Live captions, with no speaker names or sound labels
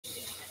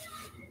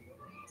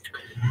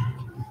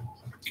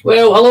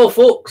Well, hello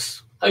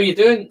folks, how you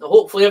doing?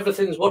 Hopefully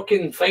everything's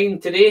working fine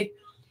today.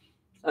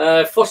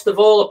 First of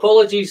all,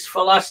 apologies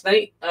for last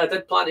night. I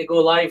did plan to go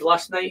live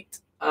last night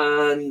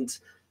and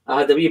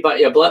I had a wee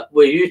bit of a blip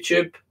with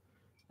YouTube,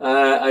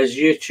 as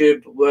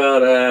YouTube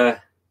were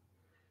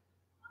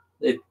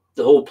the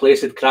whole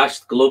place had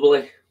crashed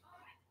globally.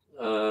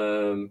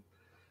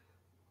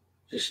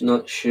 Just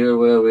not sure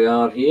where we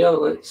are here.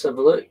 Let's have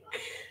a look.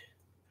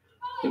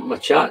 I think my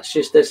chat's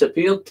just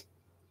disappeared.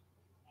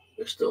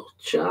 Still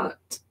chat.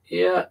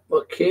 Yeah,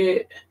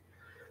 okay.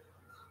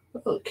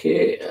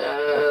 Okay,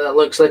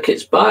 looks like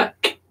it's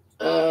back.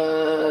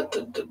 Can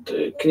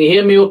you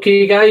hear me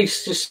okay,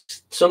 guys?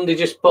 Somebody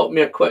just pop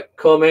me a quick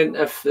comment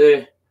if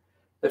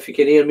you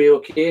can hear me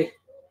okay.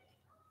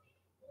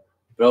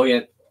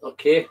 Brilliant.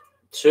 Okay,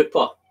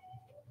 super.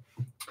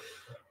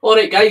 All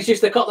right, guys,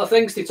 just a couple of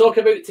things to talk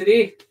about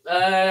today.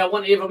 I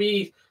want to have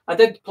I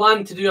did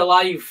plan to do a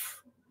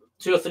live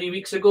 2 or 3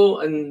 weeks ago,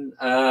 and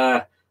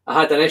I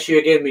had an issue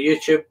again with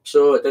YouTube,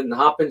 so it didn't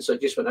happen. So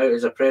it just went out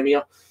as a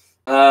premiere.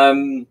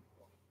 What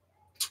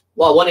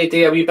I want to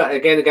do a wee bit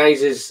again,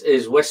 guys,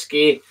 is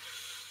whiskey.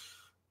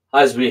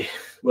 As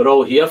we're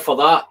all here for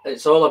that.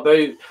 It's all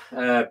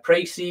about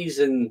prices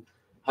and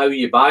how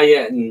you buy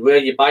it and where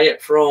you buy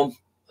it from.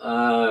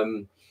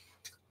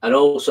 And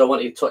also I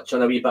want to touch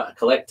on a wee bit of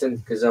collecting,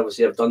 because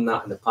obviously I've done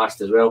that in the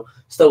past as well.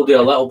 Still do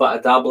a little bit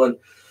of dabbling.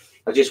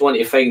 I just want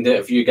to find out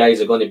if you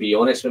guys are going to be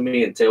honest with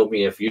me and tell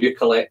me if you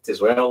collect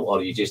as well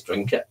or you just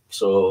drink it.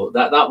 So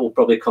that will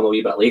probably come a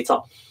wee bit later.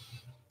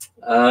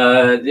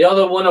 The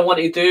other one I want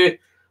to do,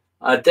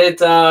 I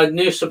did a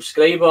new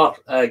subscriber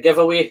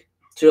giveaway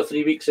 2 or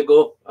 3 weeks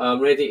ago.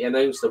 I'm ready to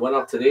announce the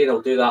winner today, and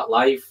I'll do that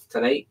live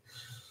tonight.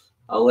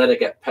 I'll let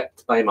it get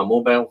picked by my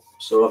mobile.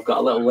 So I've got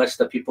a little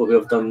list of people who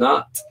have done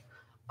that.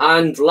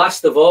 And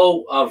last of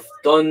all, I've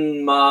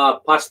done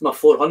past my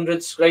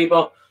 400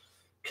 subscriber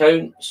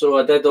count. So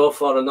I did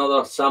offer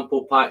another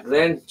sample pack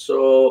then.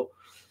 So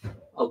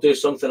I'll do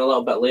something a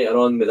little bit later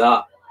on with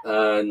that,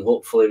 and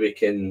hopefully we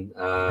can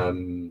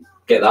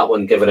get that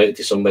one given out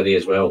to somebody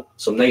as well.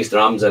 Some nice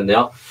drams in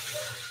there.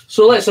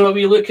 So let's have a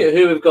wee look at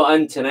who we've got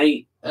in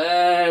tonight.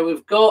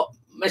 We've got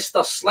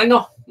Mr.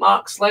 Slinger.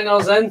 Mark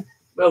Slinger's in.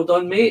 Well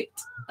done, mate.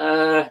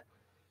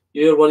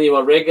 You're one of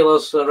your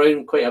regulars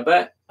around quite a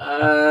bit.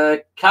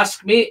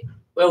 Cask, mate.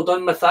 Well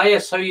done,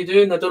 Matthias. How you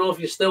doing? I don't know if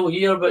you're still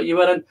here, but you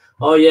were in.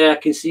 Oh, yeah, I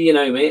can see you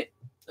now, mate.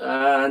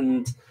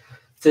 And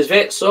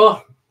Tizvet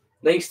Saw.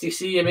 Nice to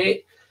see you,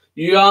 mate.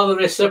 You are the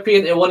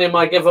recipient of one of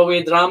my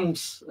giveaway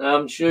drams.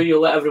 I'm sure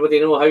you'll let everybody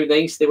know how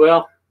nice they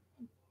were.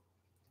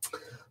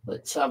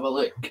 Let's have a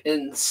look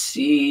and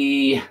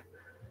see.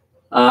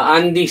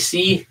 Andy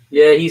C.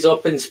 Yeah, he's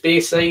up in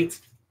Speyside.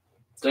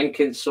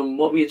 Drinking some...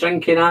 What were you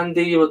drinking,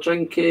 Andy? You were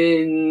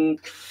drinking...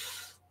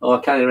 Oh,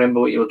 I can't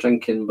remember what you were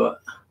drinking,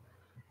 but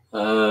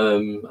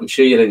I'm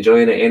sure you're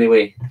enjoying it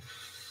anyway.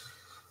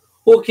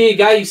 Okay,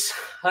 guys.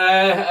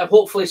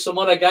 Hopefully some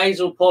other guys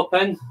will pop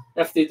in.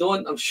 If they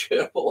don't, I'm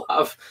sure we'll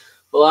have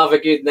a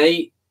good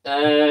night.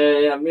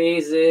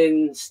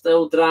 Amazing.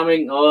 Still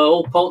dramming. Oh,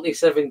 old Pulteney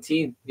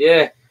 17.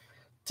 Yeah.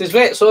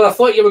 So I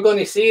thought you were going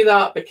to say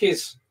that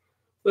because,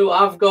 well,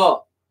 I've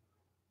got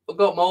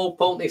my old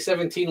Pulteney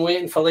 17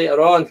 waiting for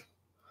later on.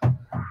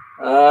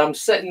 I'm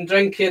sitting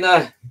drinking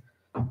a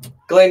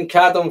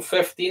Glencadam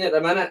 15 at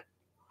the minute.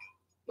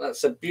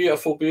 That's a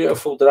beautiful,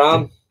 beautiful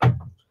dram.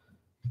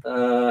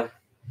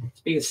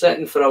 It's been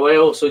sitting for a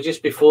while, so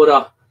just before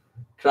I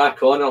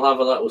crack on, I'll have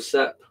a little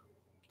sip.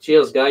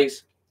 Cheers,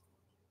 guys.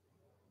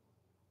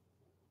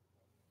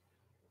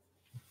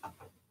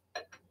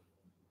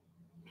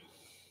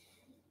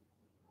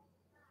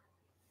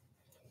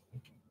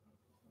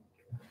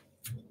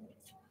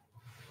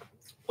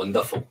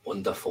 Wonderful,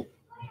 wonderful.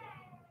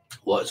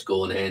 What's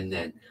going on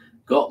then?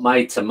 Got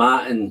my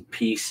tomato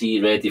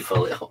PC ready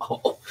for it.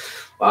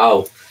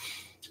 Wow.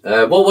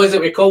 What was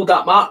it we called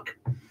that, Mark?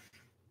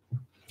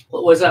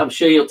 What was it? I'm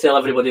sure you'll tell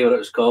everybody what it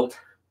was called.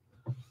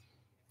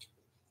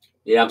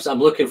 Yeah, I'm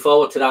looking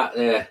forward to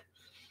that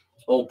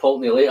old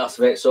Pulteney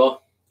later,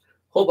 so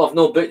hope I've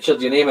not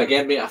butchered your name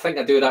again, mate. I think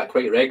I do that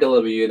quite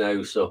regularly with you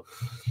now, so.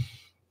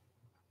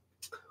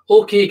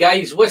 Okay,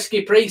 guys,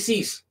 whiskey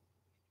prices.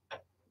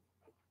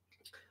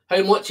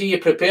 How much are you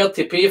prepared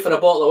to pay for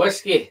a bottle of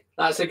whiskey?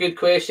 That's a good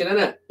question, isn't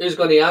it? Who's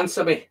going to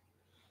answer me?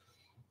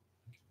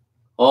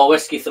 Oh,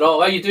 Whiskey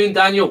Throttle. How you doing,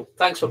 Daniel?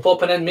 Thanks for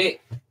popping in,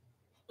 mate.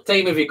 What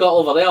time have you got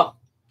over there?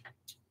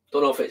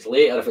 Don't know if it's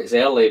late or if it's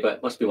early, but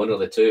it must be one of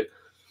the two.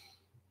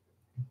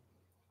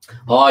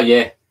 Oh,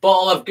 yeah.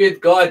 Bottle of Good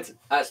God.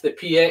 That's the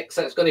PX.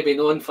 It's going to be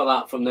known for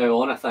that from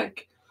now on, I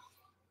think.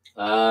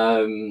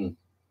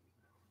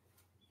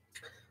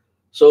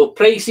 So,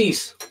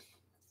 prices.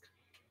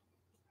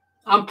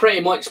 I'm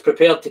pretty much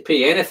prepared to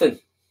pay anything.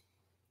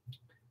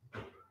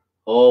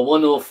 Oh,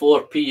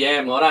 1:04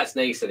 p.m. Oh, that's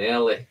nice and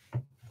early.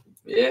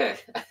 Yeah,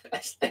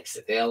 that's nice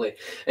and early.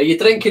 Are you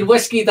drinking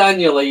whiskey,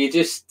 Daniel? Or are you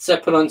just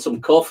sipping on some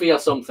coffee or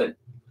something?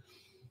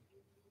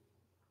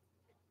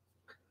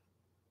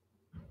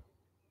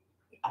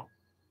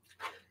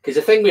 Because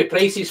the thing with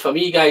prices for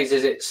me, guys,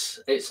 is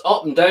it's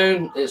up and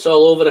down. It's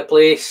all over the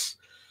place.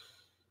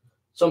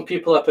 Some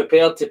people are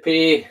prepared to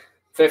pay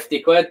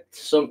 50 quid.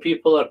 Some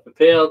people are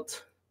prepared.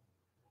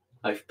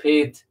 I've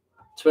paid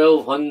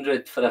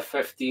 1,200 for a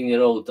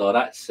 15-year-old. Oh,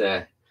 that's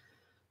that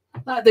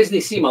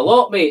doesn't seem a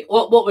lot, mate.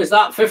 What was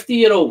that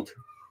 50-year-old?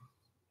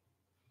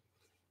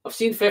 I've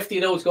seen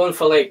 50-year-olds going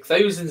for like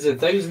thousands and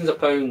thousands of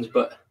pounds,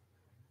 but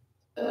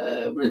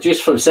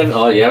reduced from 7.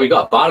 Oh yeah, we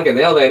got a bargain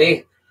there then,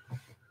 eh?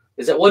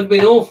 Is it one we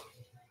know?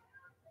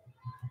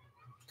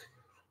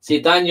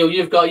 See, Daniel,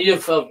 you've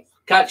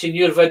catching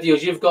your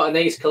videos. You've got a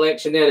nice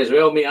collection there as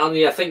well, mate, aren't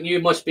you? I think you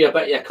must be a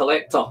bit of a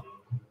collector,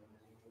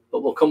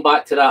 but we'll come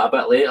back to that a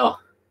bit later.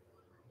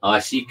 Ah,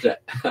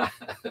 secret.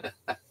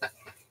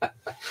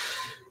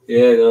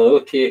 Yeah, no,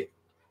 okay.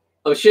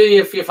 I'm sure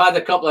if you've had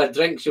a couple of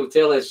drinks, you'll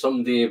tell us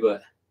someday.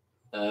 But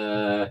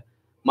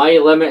my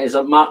limit is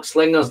Mark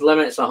Slinger's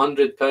limit's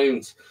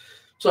 £100.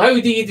 So how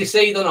do you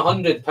decide on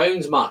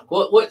 £100, Mark?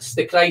 What's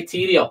the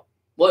criteria?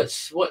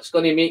 What's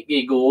going to make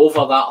you go over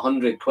that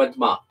 100 quid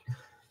mark?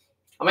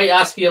 I might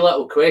ask you a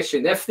little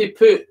question. If they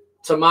put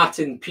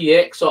Tomatin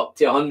PX up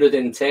to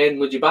 110,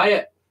 would you buy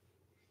it?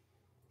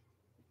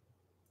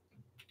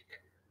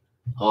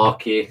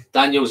 Okay,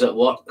 Daniel's at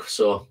work,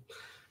 so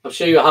I'm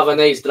sure you'll have a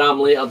nice dram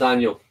later,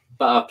 Daniel.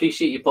 But I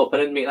appreciate you popping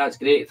in, mate. That's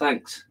great,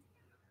 thanks.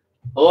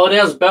 Oh,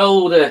 there's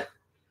Bill, the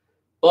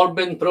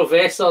Bourbon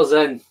Professor's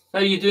in. How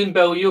you doing,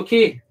 Bill? You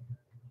okay?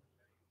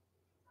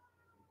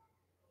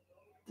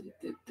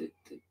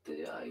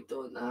 I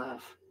don't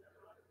have.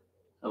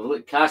 I've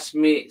looked,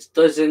 Castmates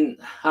doesn't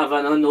have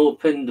an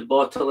unopened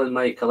bottle in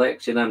my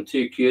collection. I'm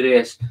too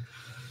curious.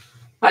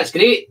 That's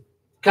great,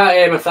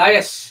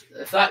 Matthias.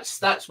 If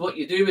that's what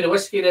you do with the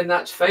whiskey, then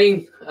that's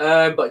fine.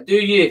 But do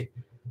you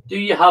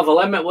have a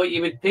limit what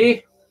you would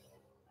pay?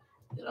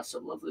 There are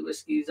some lovely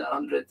whiskies at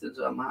 100,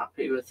 so I'm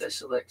happy with this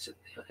selection.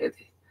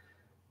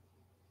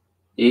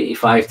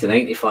 85 to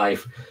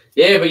 95.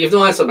 Yeah, but you've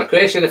not answered my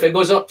question. If it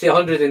goes up to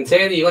 110,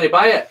 are you going to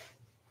buy it?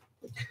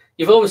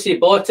 You've obviously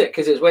bought it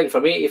because it went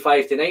from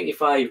 85 to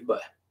 95,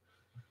 but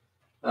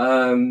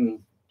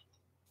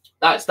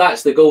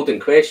that's the golden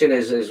question.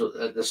 Is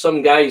there's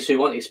some guys who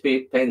want to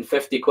spend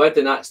 50 quid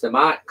and that's the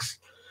max,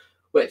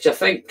 which I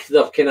think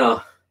they're kind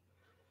of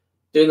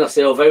doing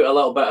themselves out a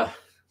little bit of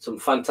some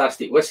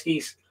fantastic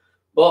whiskies,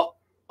 but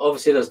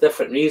obviously there's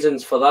different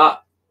reasons for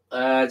that.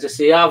 As I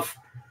say, I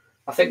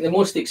think the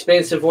most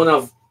expensive one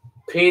I've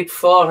paid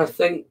for, I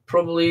think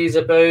probably is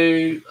about,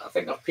 I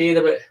think I've paid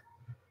about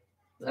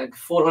like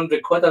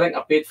 400 quid. I think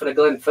I paid for a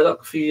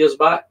Glenfiddich a few years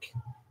back,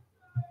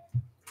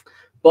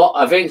 but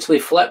I eventually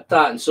flipped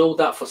that and sold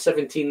that for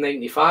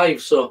 $17.95.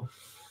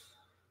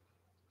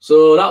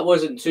 So that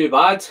wasn't too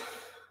bad.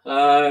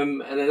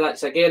 And then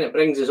that's, again, it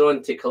brings us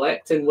on to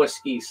collecting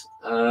whiskies.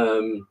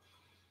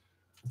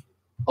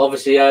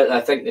 Obviously,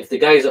 I think if the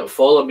guys that have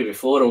followed me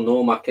before will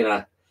know my kind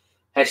of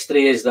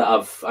history is that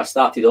I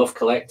started off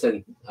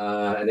collecting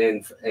and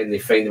then they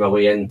find my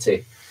way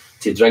into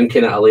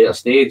drinking at a later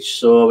stage.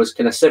 So I was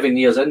kind of 7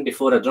 years in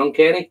before I drunk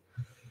any.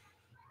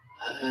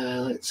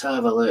 Let's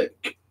have a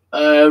look.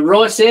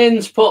 Ross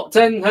Ends popped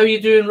in. How you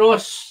doing,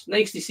 Ross?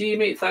 Nice to see you,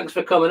 mate. Thanks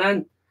for coming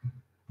in.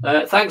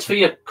 Thanks for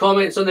your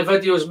comments on the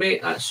videos,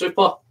 mate. That's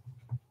super.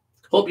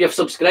 Hope you've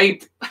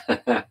subscribed.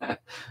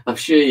 I'm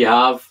sure you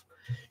have.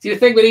 See, the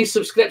thing with these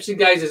subscription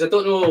guys is I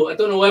don't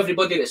know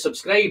everybody that's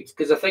subscribed,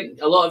 because I think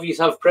a lot of you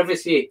have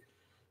privacy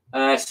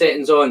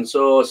settings on.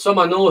 So some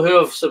I know who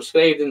have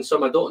subscribed and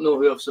some I don't know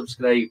who have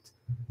subscribed.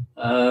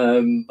 But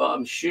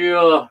I'm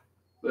sure,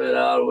 where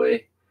are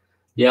we?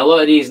 Yeah, a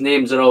lot of these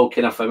names are all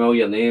kind of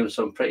familiar names,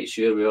 so I'm pretty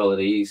sure with all of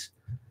these.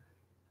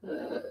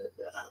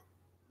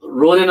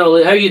 Ronan,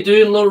 how you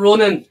doing,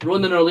 Ronan?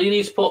 Ronan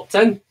O'Leary's popped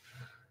in.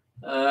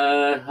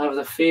 Have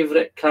the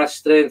favourite cask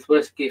strength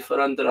whiskey for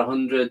under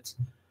 100.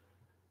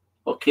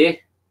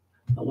 Okay.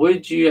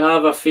 Would you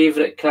have a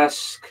favourite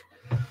cask?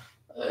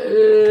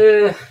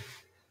 Let's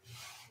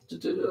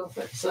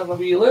have a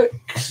wee look.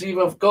 See if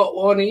I've got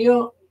one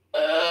here.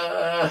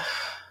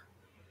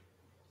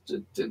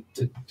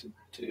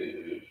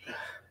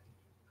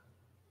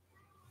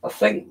 I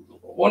think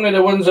one of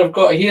the ones I've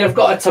got here, I've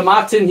got a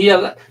Tomatin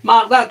here.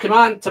 Mark, that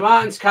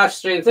Tomatin's cask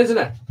strength, isn't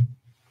it?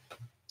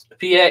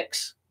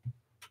 PX.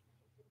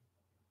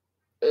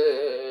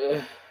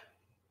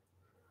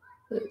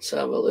 Let's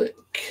have a look.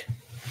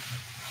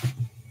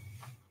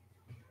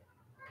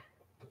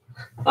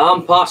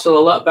 I'm passing a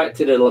little bit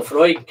to the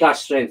Lafroig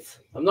cask strength.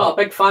 I'm not a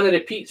big fan of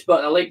the peats,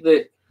 but I like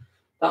that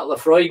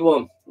Lafroig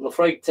one.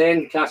 Lafroig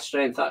 10 cask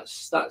strength.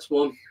 That's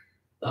one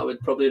that I would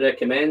probably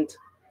recommend.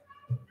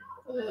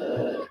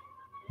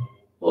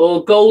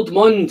 Oh,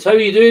 Goldmund, how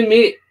you doing,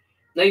 mate?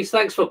 Nice,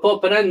 thanks for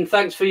popping in.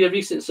 Thanks for your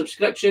recent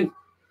subscription.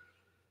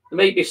 There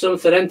might be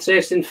something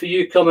interesting for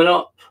you coming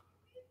up.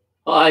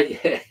 Ah,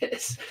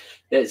 yes.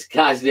 It's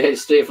cask, yeah,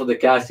 it's straight from the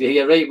cask.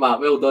 You're right, Matt.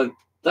 Well done.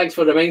 Thanks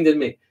for reminding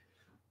me.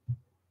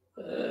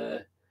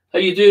 How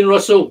you doing,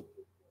 Russell?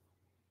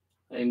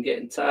 I'm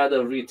getting tired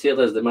of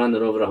retailers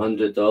demanding over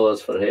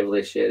 $100 for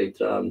heavily sherry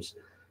drams.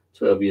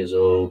 12 years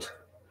old.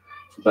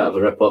 bit of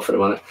a rip-off for a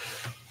minute.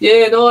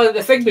 Yeah, no,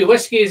 the thing with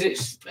whiskey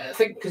is I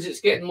think because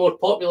it's getting more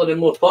popular and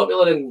more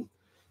popular and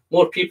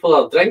more people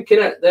are drinking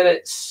it, then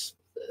it's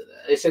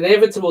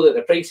inevitable that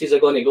the prices are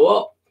going to go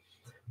up.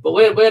 But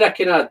where I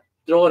kind of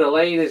draw the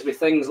line is with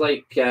things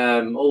like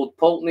Old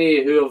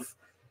Pulteney, who have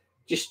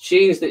just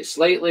changed it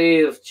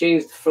slightly. They've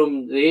changed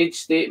from the age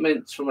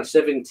statements from a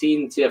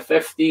 17 to a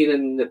 15,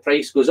 and the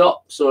price goes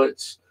up. So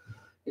it's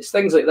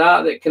things like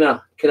that that kind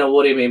of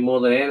worry me more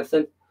than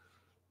anything.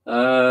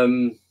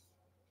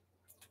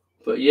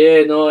 But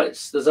yeah, no,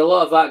 there's a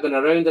lot of that going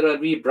around. They're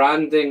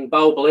rebranding.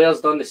 Bal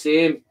Blair's done the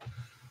same.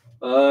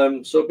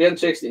 So it'd be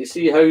interesting to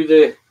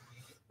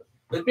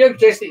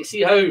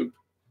see how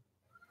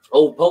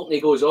Old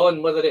Pulteney goes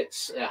on, whether it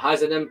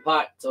has an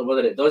impact or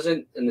whether it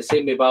doesn't. And the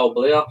same with Bal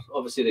Blair,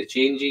 obviously the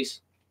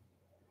changes.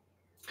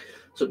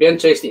 So it'd be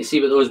interesting to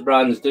see what those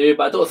brands do.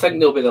 But I don't think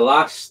they'll be the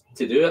last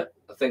to do it.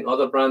 I think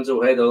other brands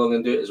will head along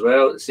and do it as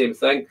well. The same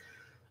thing.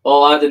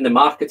 All adding the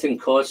marketing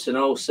costs and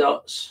all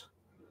sorts.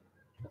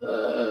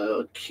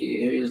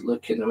 Okay, who's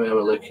looking? Where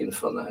we're looking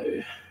for now?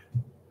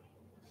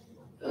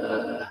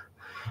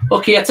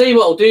 Okay, I'll tell you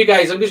what I'll do,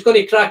 guys. I'm just going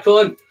to crack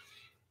on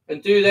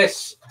and do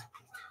this.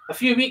 A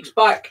few weeks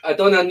back, I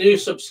done a new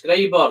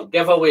subscriber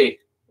giveaway,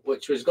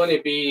 which was going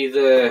to be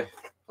the...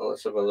 Oh,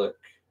 let's have a look.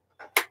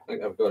 I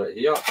think I've got it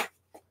here.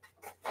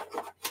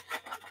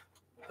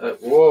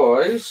 It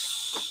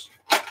was...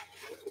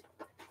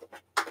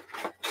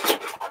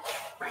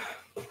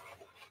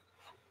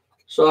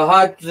 So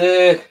I had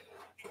the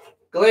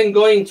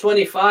Glengoyne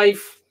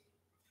 25,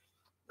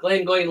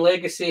 Glengoyne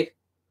Legacy,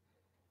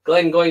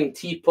 Glengoyne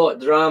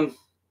Teapot Dram,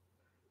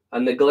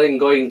 and the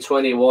Glengoyne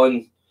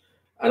 21.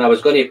 And I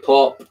was going to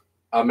pop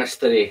a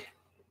mystery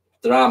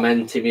dram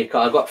in to make it.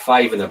 I got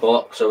 5 in the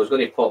box, so I was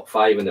going to pop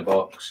 5 in the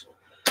box.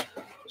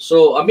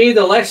 So I made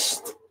a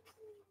list.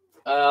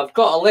 I've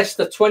got a list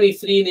of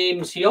 23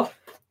 names here.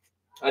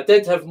 I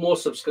did have more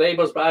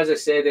subscribers, but as I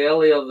said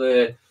earlier,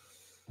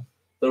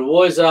 there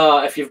was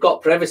if you've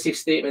got privacy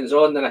statements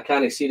on, then I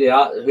can't see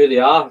who they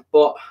are.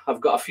 But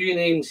I've got a few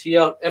names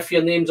here. If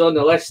your name's on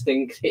the list,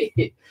 then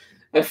great.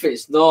 If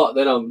it's not,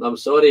 then I'm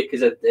sorry,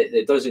 because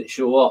it doesn't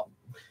show up.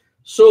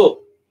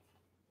 So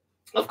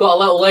I've got a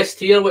little list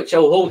here which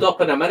I'll hold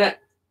up in a minute.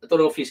 I don't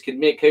know if you can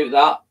make out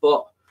that,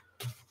 but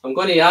I'm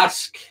going to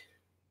ask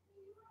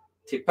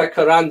to pick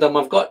a random.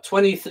 I've got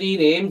 23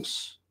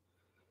 names.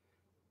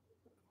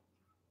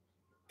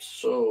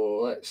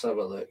 So let's have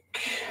a look.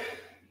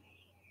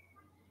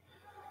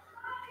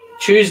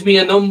 Choose me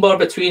a number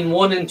between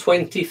 1 and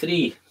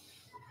 23.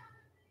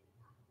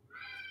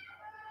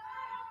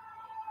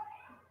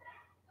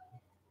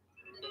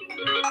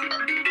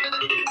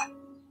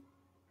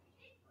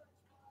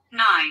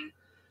 9.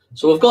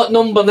 So we've got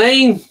number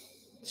 9.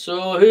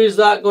 So who's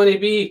that going to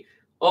be?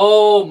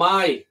 Oh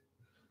my.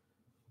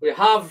 I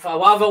have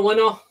a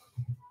winner.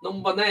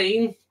 Number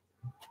 9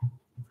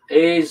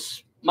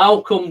 is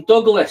Malcolm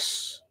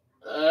Douglas.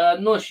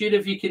 I'm not sure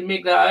if you can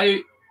make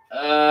that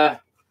out.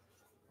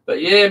 But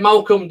yeah,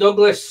 Malcolm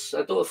Douglas,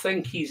 I don't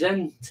think he's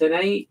in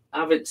tonight. I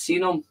haven't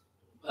seen him.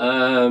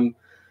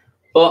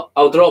 But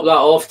I'll drop that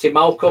off to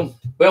Malcolm.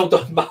 Well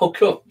done,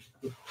 Malcolm.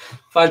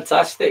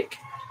 Fantastic.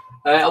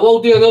 I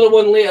will do another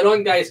one later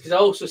on, guys, because I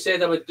also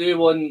said I would do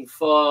one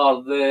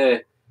for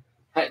the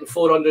hitting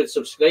 400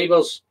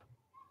 subscribers.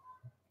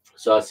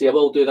 So I see I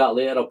will do that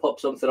later. I'll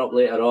pop something up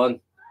later on.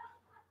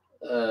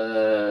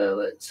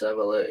 Let's have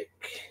a look.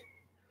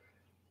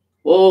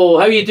 Whoa,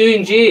 how you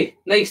doing, Jay?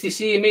 Nice to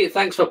see you, mate.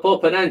 Thanks for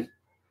popping in.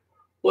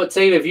 What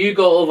time have you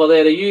got over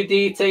there? Are you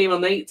daytime or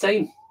night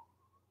time?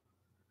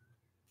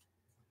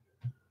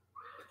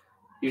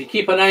 If you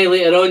keep an eye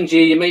later on,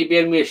 Jay, you might be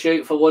in with a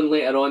shout for one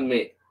later on,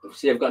 mate.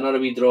 See, I've got another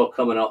wee draw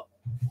coming up.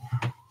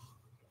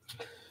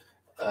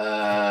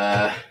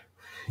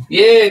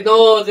 Yeah,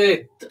 no,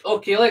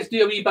 okay, let's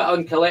do a wee bit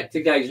on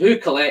collecting, guys. Who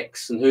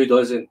collects and who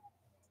doesn't?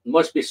 There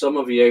must be some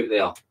of you out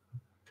there.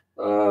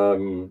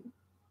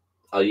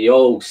 Are you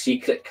all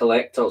secret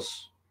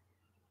collectors?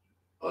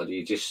 Or are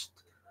you just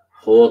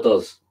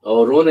hoarders?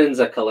 Oh, Ronan's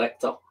a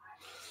collector.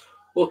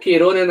 Okay,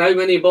 Ronan, how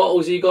many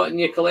bottles have you got in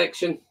your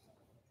collection?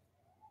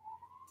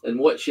 And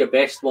what's your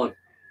best one?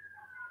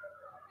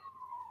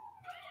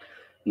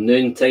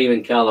 Noontime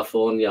in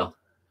California.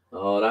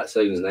 Oh, that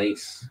sounds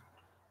nice.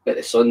 Bet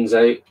the sun's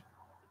out.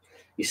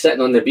 You're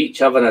sitting on the beach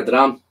having a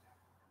dram.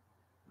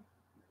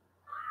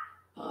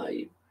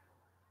 Aye.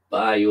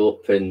 Buy,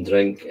 open,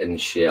 drink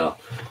and share.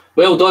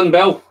 Well done,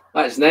 Bill.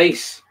 That's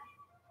nice.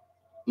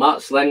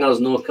 Mark Slinger's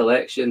no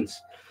collections.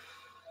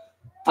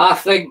 I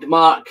think,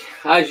 Mark,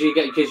 as you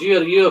get, because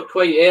you're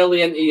quite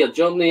early into your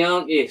journey,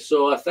 aren't you?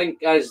 So I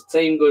think as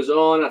time goes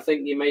on, I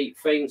think you might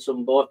find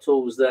some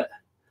bottles that...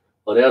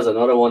 Oh, there's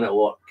another one at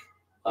work.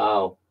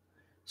 Wow.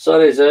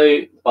 Sun is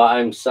out, but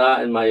I'm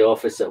sat in my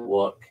office at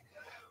work.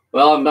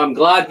 Well, I'm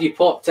glad you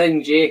popped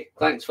in, Jay.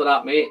 Thanks for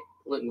that, mate.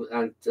 Look,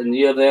 and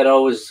you're there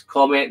always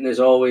commenting as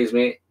always,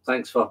 mate.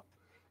 Thanks for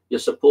your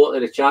support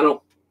of the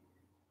channel.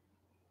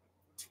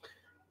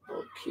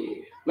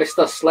 Okay.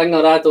 Mr.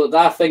 Slinger,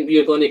 I think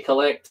you're going to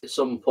collect at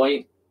some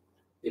point.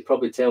 You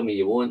probably tell me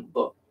you won't,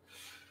 but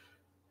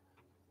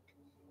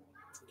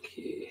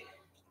okay.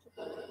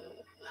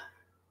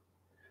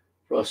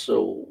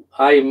 Russell,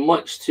 I'm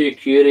much too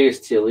curious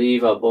to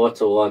leave a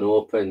bottle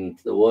unopened.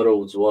 The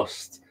world's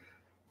worst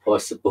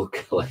possible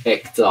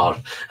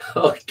collector.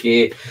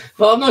 Okay.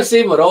 Well, I'm not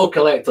saying we're all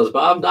collectors,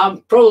 but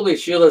I'm probably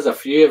sure there's a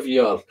few of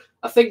you.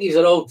 I think these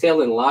are all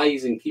telling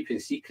lies and keeping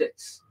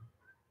secrets.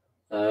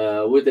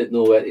 Wouldn't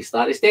know where to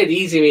start. It's dead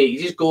easy, mate. You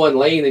just go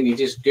online and you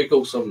just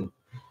Google some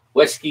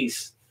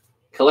whiskies,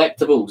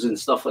 collectibles and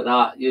stuff like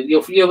that.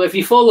 If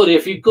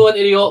you go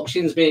into the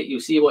auctions, mate, you'll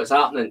see what's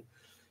happening.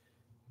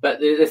 But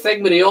the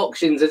thing with the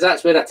auctions is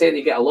that's where I tend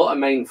to get a lot of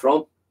mine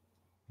from.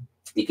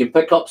 You can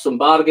pick up some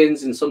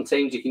bargains and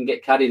sometimes you can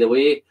get carried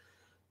away.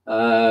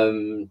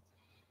 You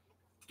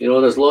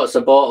know, there's lots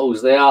of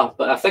bottles there.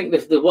 But I think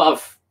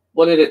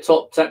one of the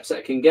top tips that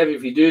I can give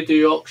if you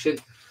do auction,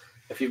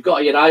 if you've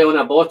got your eye on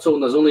a bottle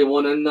and there's only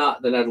one in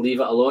that, then I'd leave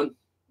it alone,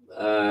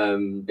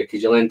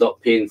 because you'll end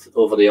up paying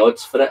over the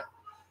odds for it.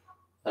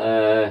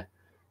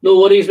 No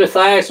worries,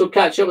 Matthias. We'll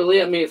catch up with you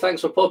later, mate.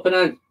 Thanks for popping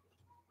in.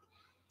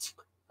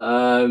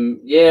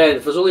 Yeah,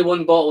 if there's only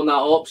one bottle in that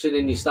auction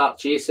and you start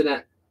chasing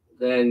it,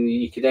 then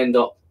you could end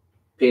up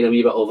paying a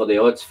wee bit over the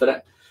odds for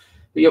it.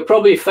 But you'll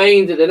probably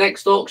find at the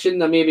next auction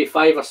there may be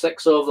 5 or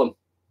 6 of them.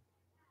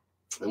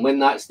 And when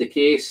that's the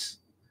case...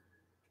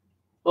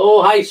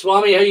 Oh, hi,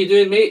 Swami. How you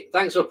doing, mate?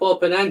 Thanks for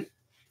popping in.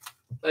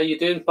 How you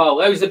doing,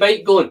 pal? How's the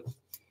bike going?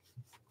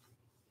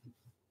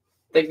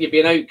 Think you've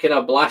been out kind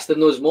of blasting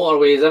those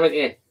motorways, haven't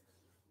you?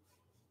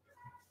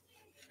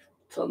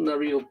 Turn a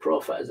real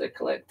profit as a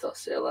collector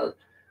seller.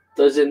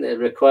 Doesn't it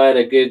require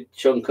a good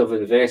chunk of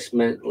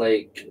investment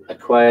like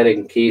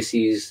acquiring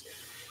cases?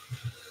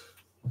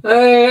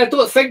 I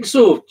don't think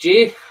so,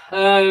 Jay.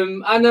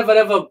 I never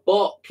ever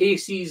bought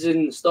cases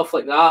and stuff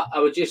like that. I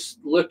would just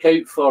look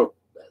out for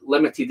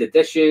limited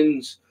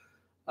editions,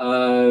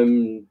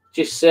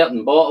 just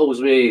certain bottles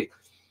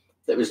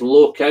that was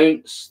low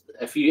counts.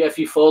 If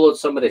you followed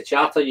some of the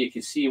chatter, you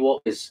could see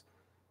what was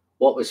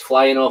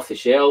flying off the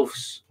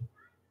shelves.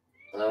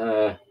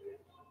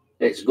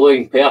 It's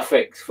going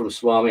perfect from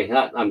Swami.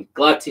 I'm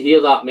glad to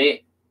hear that,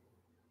 mate.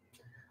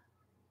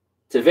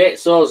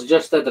 Tvetsor's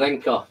just a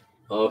drinker.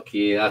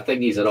 Okay, I think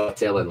he's all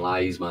telling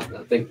lies, man.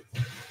 I think,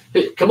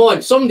 come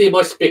on, somebody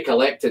must be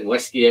collecting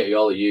whiskey out of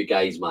all of you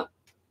guys, man.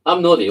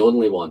 I'm not the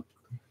only one.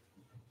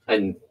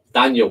 And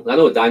Daniel, I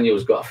know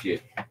Daniel's got a few.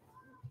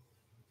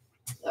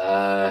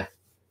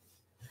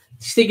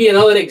 Just to give you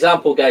another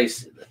example,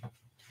 guys.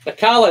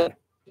 Macallan.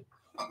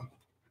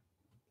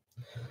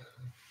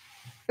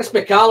 This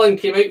Macallan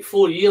came out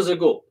 4 years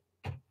ago,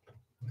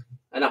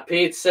 and I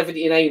paid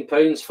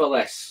 £79 for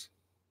this,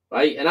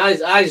 right? And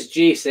as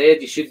Jay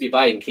said, you should be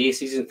buying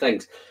cases and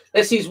things.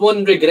 This is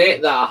one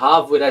regret that I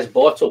have with this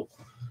bottle,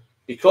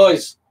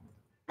 because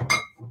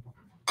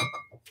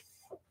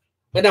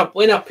when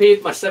I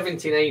paid my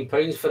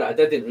 £79 for it, I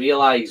didn't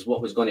realise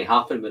what was going to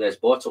happen with this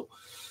bottle.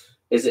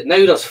 Is that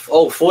now there's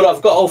all 4?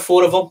 I've got all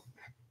 4 of them.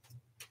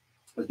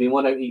 There's been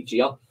one out each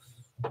year.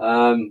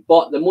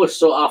 But the most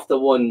sought after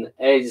one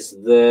is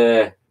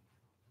the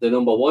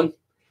number 1.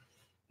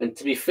 And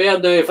to be fair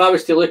now, if I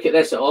was to look at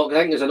this at auction,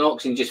 I think there's an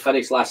auction just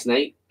finished last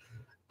night,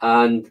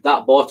 and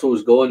that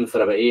bottle's going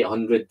for about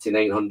 £800 to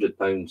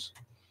 £900.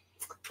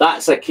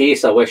 That's a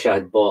case I wish I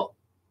had bought.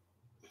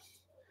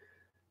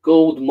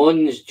 Gold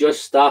Munns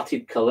just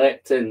started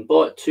collecting,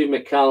 bought 2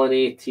 Macallan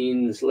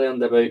 18s,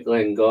 learned about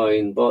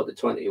Glengoyne, bought the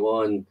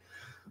 21,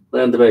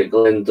 learned about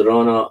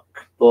Glendronach,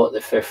 bought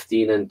the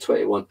 15 and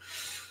 21.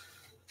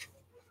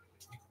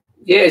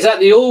 Yeah, is that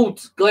the old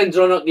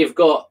Glendronach you've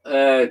got?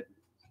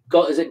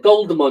 Is it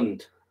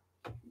Goldmund?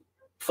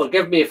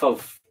 Forgive me if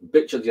I've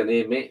butchered your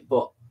name, mate,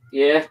 but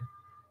yeah.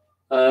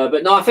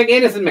 But no, I think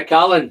anything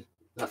Macallan,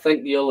 I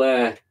think you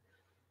won't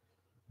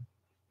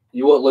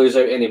lose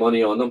out any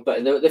money on them. But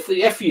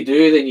if you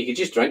do, then you can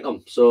just drink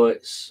them. So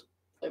it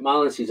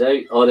balances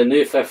out. Or the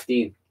new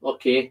 15.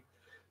 Okay.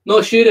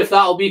 Not sure if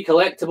that'll be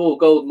collectible,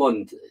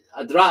 Goldmund.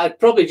 I'd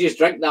probably just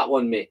drink that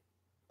one, mate.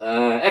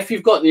 If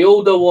you've got the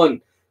older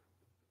one,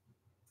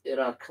 there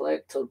are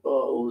collector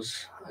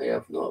bottles I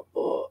have not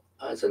bought.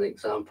 As an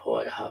example,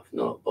 I have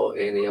not bought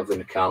any of the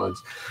Macallans.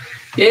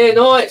 Yeah,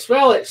 no, there's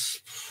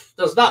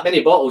that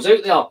many bottles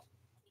out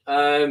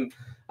there.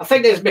 I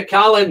think there's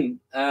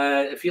Macallan.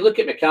 If you look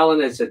at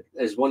Macallan as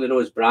one of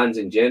those brands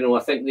in general,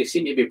 I think they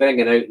seem to be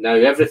bringing out now.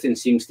 Everything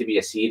seems to be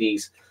a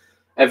series.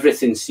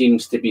 Everything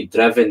seems to be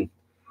driven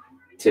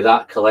to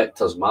that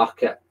collector's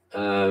market,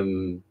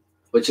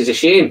 which is a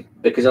shame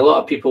because a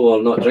lot of people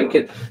are not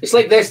drinking. It's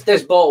like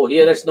this bottle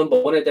here, this number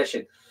 1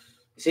 edition.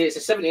 You see, it's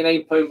a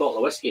 £79 bottle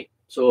of whiskey.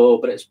 So,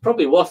 but it's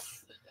probably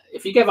worth,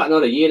 if you give it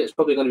another year, it's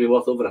probably going to be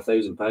worth over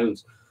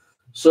 £1,000.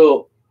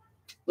 So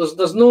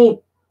there's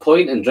no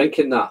point in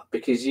drinking that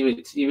because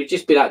you would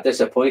just be that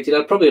disappointed.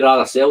 I'd probably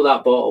rather sell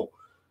that bottle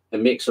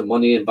and make some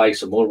money and buy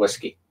some more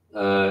whiskey.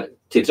 To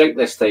drink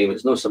this time,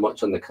 it's not so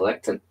much on the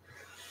collecting.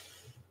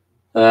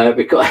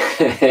 Because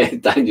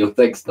Daniel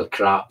thinks they're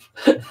crap.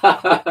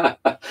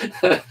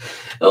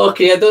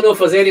 Okay, I don't know if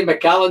there's any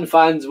Macallan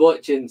fans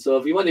watching, so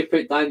if you want to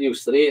put Daniel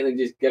straight, then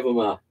just give him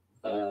a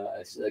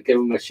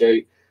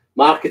shout.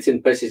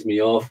 Marketing pisses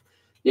me off.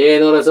 Yeah,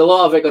 no, there's a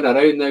lot of it going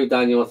around now,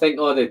 Daniel. I think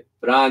all the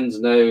brands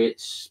now,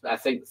 I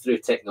think through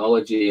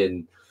technology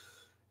and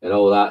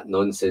all that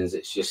nonsense,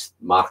 it's just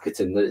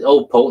marketing.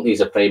 Old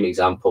Pulteney's a prime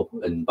example,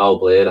 and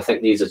Balblair. I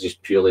think these are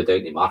just purely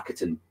down to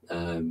marketing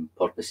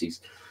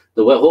purposes.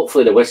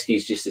 Hopefully the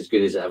whiskey's just as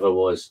good as it ever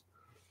was.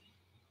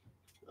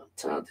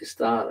 It's hard to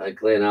start at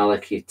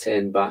Glenallachie,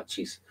 10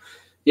 batches.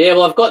 Yeah,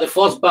 well, I've got the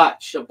first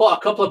batch. I've bought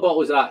a couple of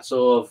bottles of that,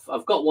 so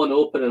I've got one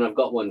open and I've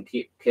got one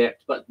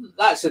kept. But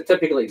that's a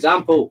typical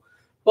example.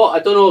 But I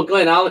don't know,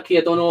 Glenallachie,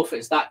 I don't know if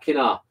it's that kind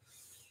of,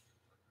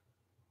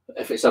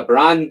 if it's a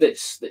brand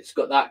that's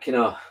got that kind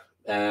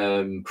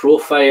of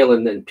profile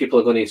and then people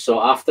are going to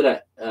sought after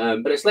it.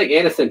 But it's like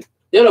anything.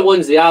 The other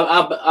ones, the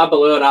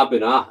Aberlour,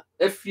 Abuna,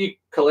 if you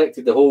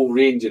collected the whole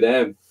range of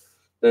them,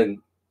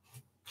 then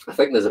I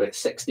think there's about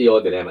 60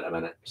 odd of them at the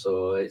minute.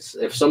 So it's,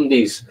 if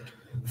somebody's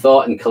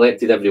thought and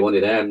collected every one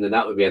of them, then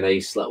that would be a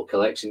nice little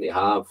collection to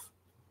have.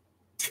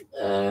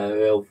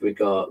 Well, we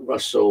got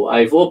Russell.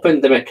 I've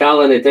opened the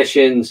Macallan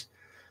editions.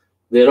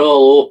 They're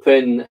all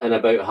open and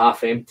about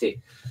half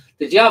empty.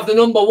 Did you have the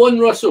number one,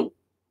 Russell?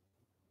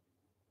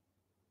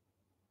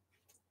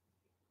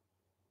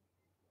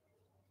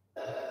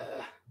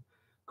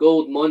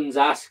 Goldmun's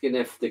asking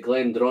if the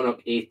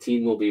Glendronach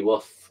 18 will be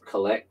worth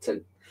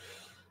collecting.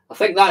 I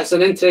think that's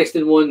an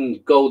interesting one,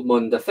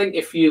 Goldmund. I think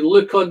if you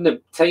look on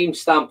the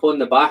timestamp on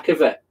the back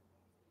of it,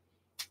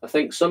 I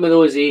think some of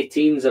those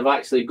 18s have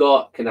actually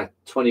got kind of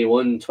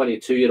 21,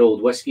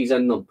 22-year-old whiskies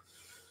in them.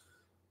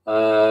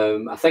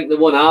 I think the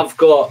one I've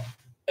got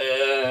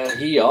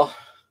here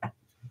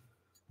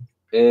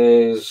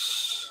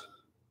is,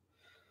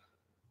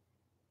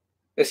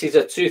 this is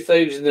a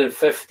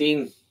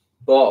 2015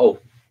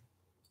 bottle.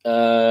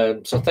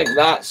 So I think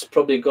that's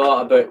probably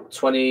got about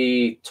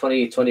 20,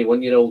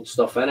 21-year-old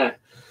stuff in it.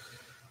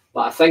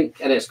 But I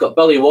think, and it's got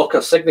Billy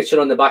Walker's signature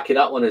on the back of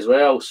that one as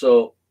well.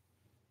 So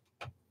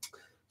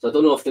I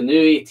don't know if the new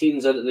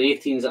 18s are the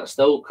 18s that are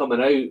still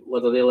coming out,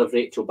 whether they'll have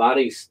Rachel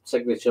Barry's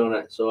signature on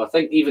it. So I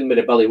think even with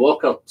the Billy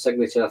Walker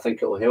signature, I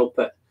think it will help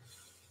it.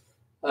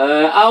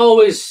 I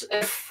always,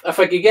 if I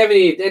could give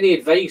any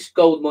advice,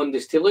 Goldmund,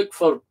 is to look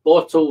for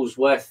bottles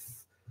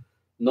with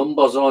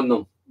numbers on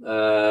them.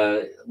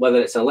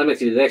 Whether it's a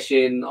limited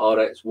edition or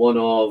it's one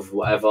of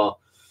whatever,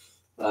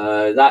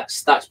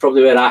 that's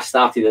probably where I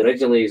started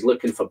originally, is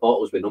looking for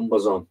bottles with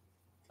numbers on.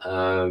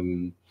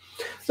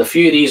 There's a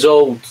few of these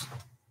old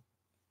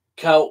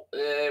Celt,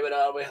 where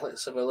are we?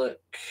 Let's have a look.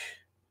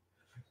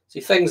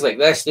 See, things like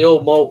this, the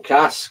old malt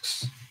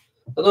casks,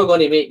 they're not going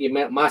to make you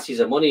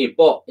masses of money,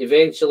 but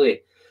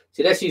eventually,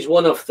 see, this is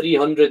one of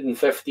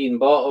 315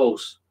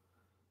 bottles,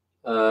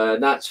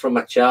 and that's from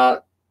a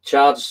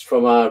charged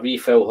from a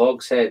refill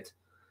hogshead.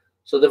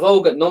 So they've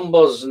all got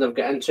numbers and they've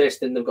got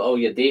interesting, they've got all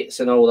your dates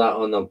and all that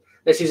on them.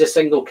 This is a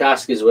single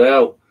cask as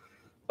well,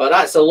 but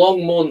that's a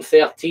Longmorn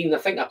 13. I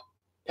think I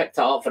picked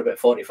it up for about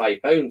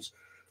 £45.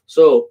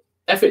 So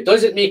if it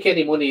doesn't make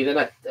any money, then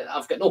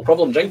I've got no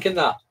problem drinking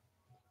that.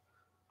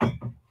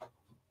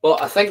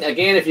 But I think,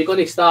 again, if you're going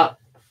to start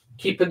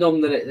keeping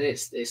them, then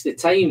it's the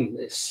time.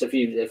 It's if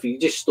you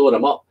just store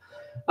them up.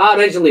 I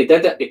originally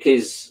did it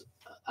because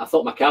I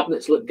thought my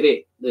cabinets looked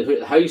great.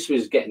 The house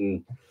was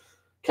getting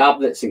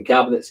cabinets and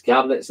cabinets and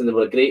cabinets, and they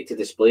were great to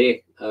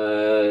display.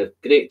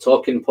 Great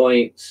talking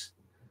points.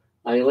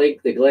 I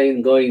like the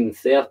Glengoyne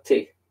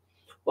 30.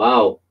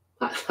 Wow,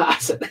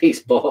 that's a nice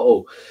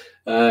bottle.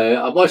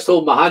 I must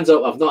hold my hands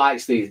up. I've not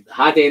actually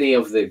had any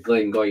of the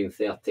Glengoyne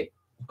 30.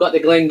 I've got the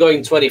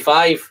Glengoyne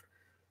 25,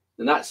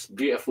 and that's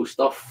beautiful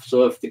stuff.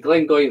 So if the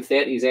Glengoyne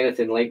 30 is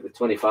anything like the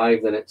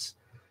 25, then it's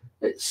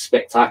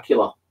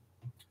spectacular.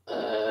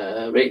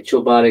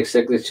 Rachel Barry's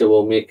signature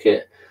will make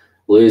it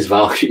lose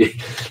value.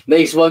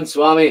 Nice one,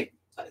 Swami.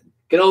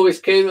 Can always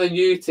count on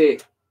you to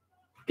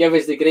give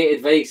us the great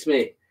advice,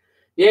 mate.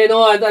 Yeah,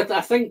 no,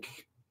 I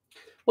think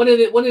one of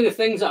the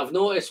things that I've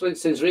noticed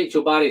since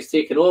Rachel Barry's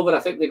taken over, I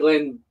think the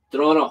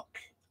Glendronach,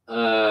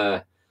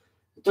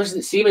 it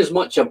doesn't seem as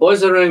much a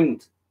buzz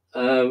around.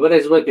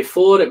 Whereas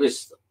before, it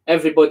was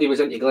everybody was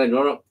into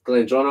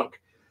Glendronach.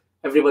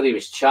 Everybody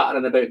was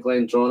chattering about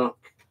Glendronach.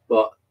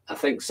 But I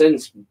think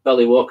since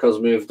Billy Walker's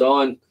moved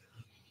on,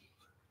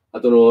 I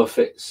don't know if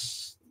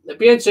it'd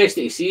be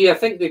interesting to see. I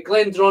think the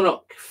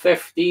Glendronach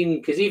 15,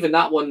 because even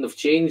that one, they've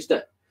changed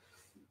it.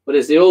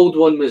 Whereas the old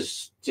one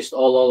was just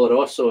all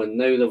Oloroso, and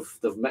now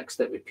they've mixed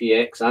it with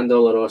PX and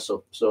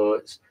Oloroso. So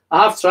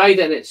I have tried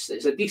it, and it's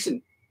a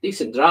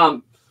decent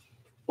dram,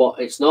 but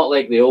it's not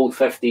like the old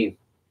 15.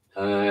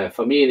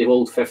 For me, the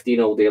old 15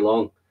 all day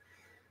long.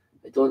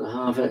 I don't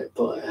have it,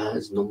 but it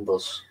has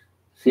numbers.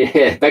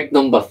 Yeah, big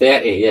number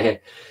 30. Yeah,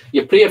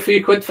 you pay a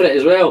few quid for it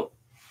as well.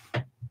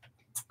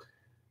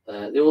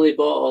 The only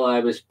bottle I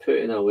was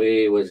putting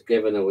away was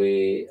given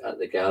away at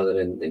the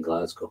gathering in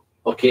Glasgow.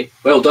 Okay,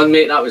 well done,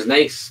 mate. That was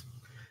nice.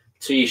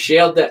 So you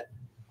shared it.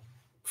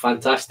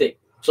 fantastic.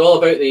 It's all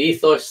about the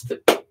ethos. The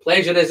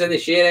pleasure is in the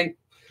sharing.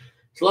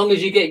 As long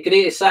as you get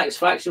greatest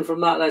satisfaction from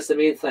that, that's the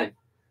main thing.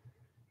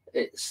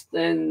 It's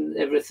then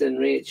everything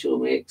Rachel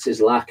makes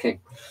is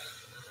lacking.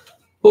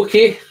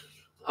 Okay,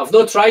 I've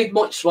not tried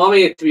much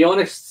Swami, to be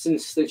honest,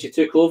 since you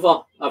took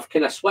over. I've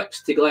kind of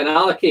switched to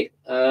Glenallachie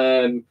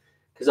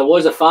because I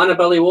was a fan of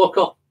Billy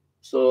Walker.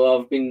 So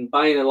I've been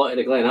buying a lot of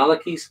the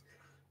Glenallachies,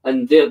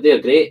 and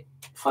they're great,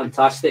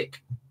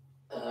 fantastic.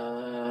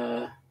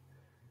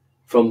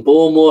 From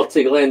Bowmore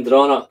to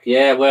Glendronach,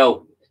 yeah,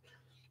 well,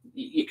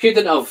 you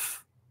couldn't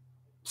have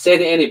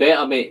said it any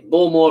better, mate.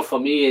 Bowmore for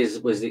me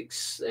it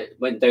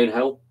went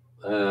downhill.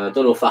 I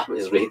don't know if that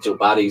was Rachel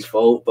Barry's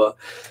fault, but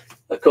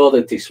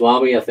according to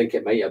Swami, I think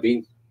it might have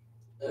been.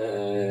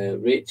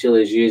 Rachel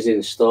is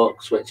using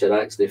stocks which are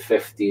actually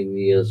 15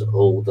 years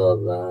older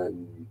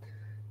than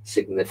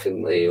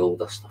significantly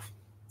older stuff.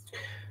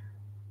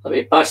 Let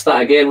me pass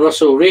that again,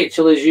 Russell.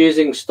 Rachel is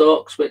using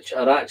stocks which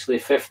are actually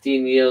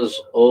 15 years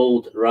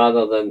old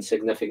rather than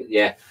significant.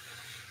 Yeah,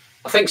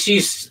 I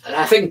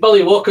think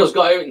Billy Walker's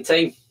got out in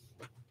time.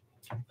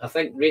 I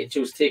think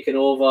Rachel's taken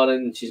over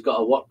and she's got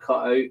her work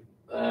cut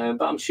out,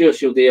 but I'm sure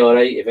she'll do all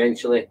right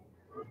eventually.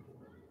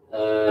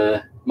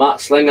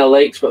 Matt Slinger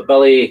likes what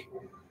Billy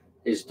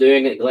is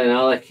doing at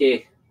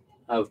Glenallachie.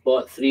 I've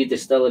bought 3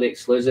 distillery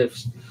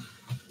exclusives.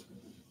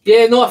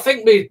 Yeah, no, I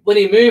think when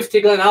he moved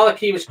to Glenallachie,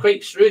 he was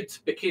quite shrewd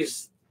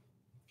because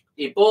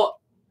he bought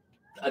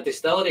a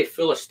distillery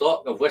full of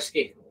stock of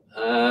whiskey.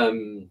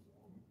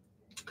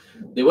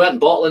 They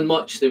weren't bottling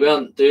much. They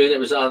weren't doing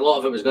it. A lot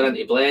of it was going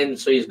into blend,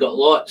 so he's got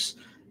lots.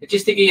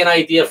 Just to give you an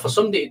idea, for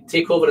somebody to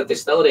take over a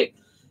distillery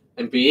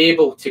and be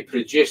able to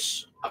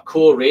produce a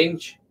core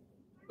range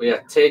with a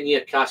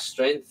 10-year cask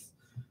strength,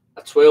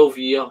 a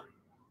 12-year,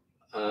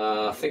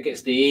 I think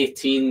it's the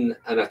 18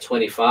 and a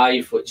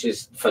 25, which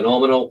is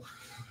phenomenal.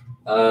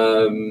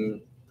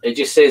 It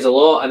just says a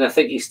lot, and I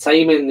think his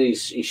timing,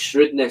 his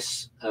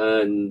shrewdness,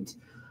 and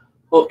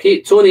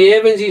okay, Tony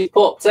Evans, he's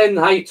popped in.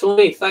 Hi,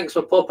 Tony. Thanks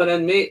for popping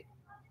in, mate.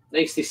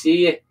 Nice to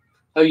see you.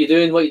 How you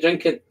doing? What are you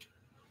drinking?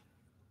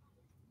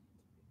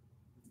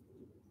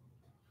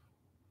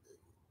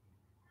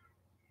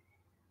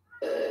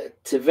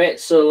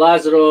 Tvetso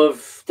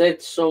Lazarov,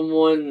 did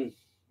someone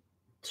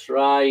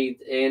tried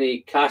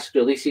any cask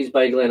releases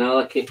by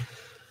Glenallachie?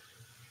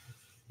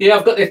 Yeah,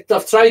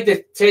 I've tried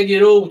the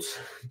 10-year-old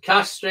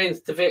cask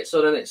strength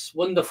Tvetso, and it's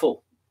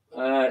wonderful.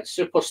 It's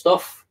super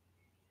stuff.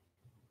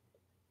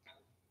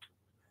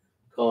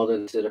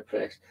 According to the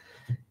press.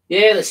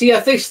 Yeah, see,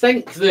 I just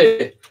think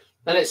and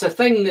it's a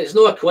thing. It's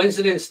not a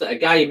coincidence that a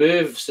guy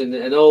moves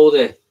and all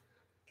the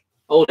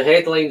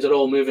headlines are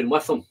all moving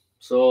with him.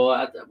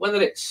 So whether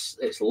it's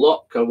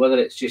luck or whether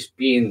it's just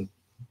being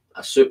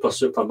a super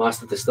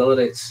master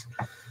distiller,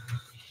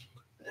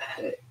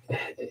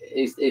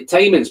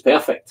 timing's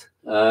perfect.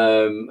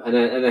 And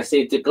I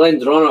say to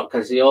Glendronach,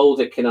 I see all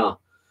the kind of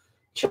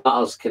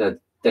chatters kind of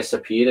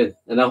disappearing,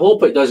 and I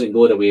hope it doesn't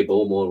go the way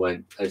Bowmore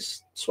went,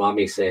 as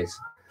Swami says.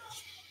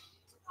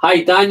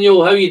 Hi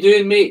Daniel, how you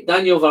doing, mate?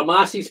 Daniel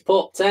Vermassi's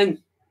popped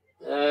in.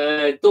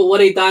 Don't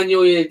worry,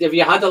 Daniel. Have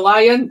you had a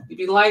lie-in? You've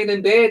been lying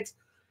in bed.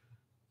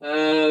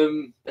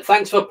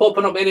 Thanks for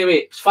popping up anyway.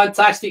 It's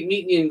fantastic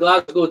meeting you in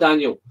Glasgow,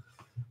 Daniel.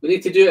 We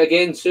need to do it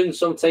again soon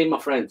sometime, my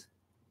friend.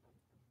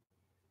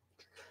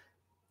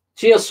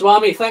 Cheers,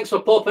 Swami. Thanks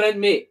for popping in,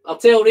 mate. I'll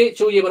tell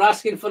Rachel you were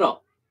asking for her.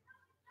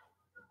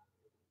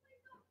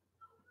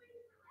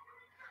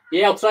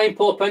 Yeah, I'll try and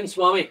pop in,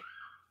 Swami.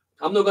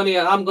 I'm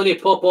gonna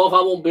pop off.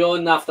 I won't be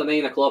on after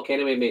 9 o'clock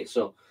anyway, mate.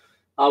 So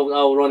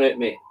I'll run out,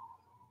 mate.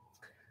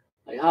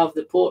 I have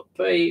the port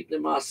pipe, the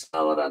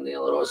Marsala, and the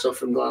Oloroso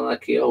from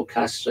Glenallachie, all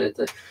cask strength.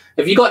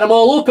 Have you got them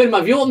all open?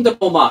 Have you opened them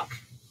all, Mark?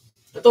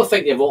 I don't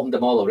think you've opened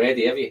them all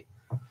already, have you?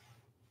 You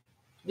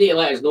need to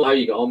let us know how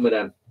you got on with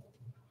them.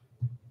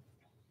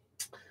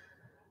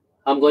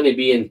 I'm going to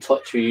be in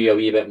touch with you a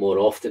wee bit more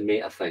often,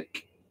 mate, I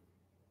think.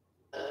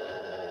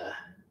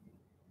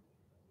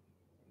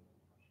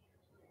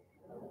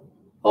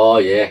 Oh,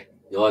 yeah.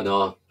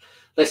 No.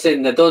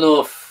 Listen, I don't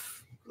know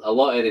if a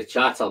lot of the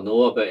chatter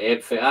know about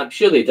Ebfest. I'm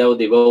sure they do.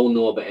 They will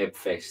know about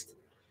Ebfest.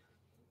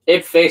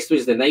 Ebfest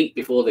was the night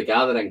before the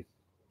gathering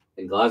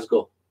in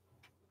Glasgow.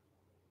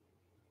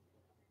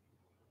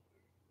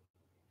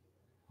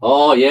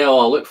 Oh, yeah.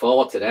 I look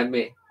forward to them,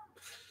 mate.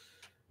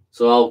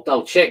 So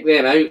I'll check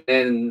them out,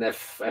 and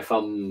if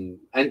I'm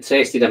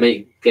interested, I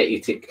might get you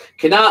to.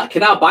 Can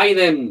I buy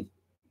them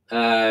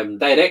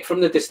direct from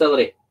the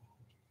distillery?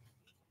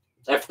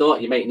 If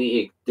not, you might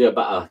need to do a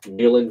bit of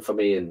muling for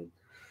me and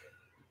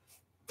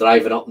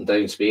driving up and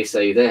down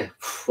Speyside. Eh?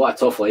 What a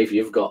tough life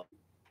you've got.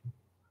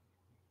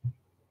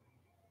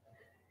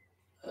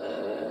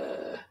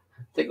 I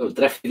think we've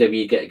drifted a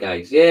wee bit,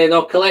 guys. Yeah,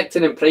 no,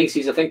 collecting and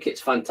prices. I think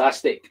it's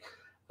fantastic.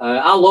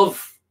 I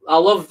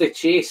love the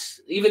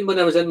chase. Even when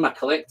I was in my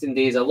collecting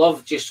days, I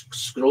love just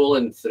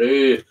scrolling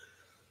through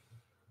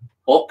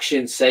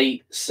auction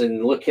sites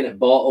and looking at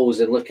bottles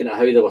and looking at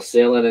how they were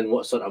selling and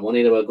what sort of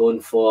money they were going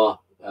for.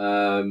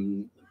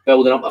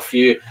 Building up a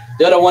few.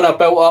 The other one I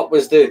built up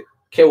was the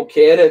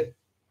Kilkerran,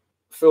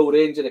 full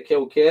range of the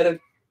Kilkerran.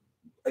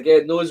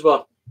 Again, those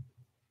were,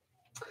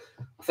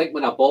 I think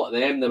when I bought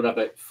them, they were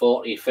about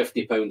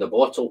 £40–50 a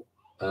bottle.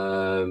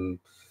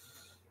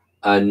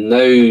 And now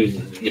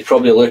you're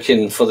probably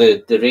looking for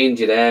the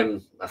range of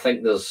them. I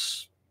think the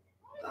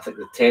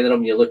 10 of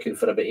them, you're looking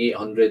for about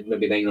 £800,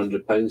 maybe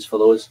 £900 for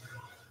those.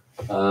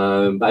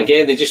 But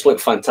again, they just look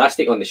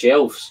fantastic on the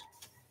shelves.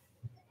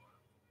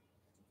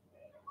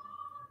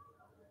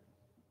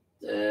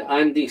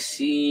 Andy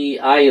C,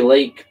 I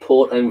like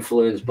port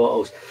influence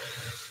bottles.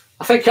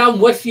 I think I'm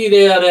with you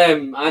there,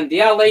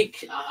 Andy.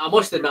 I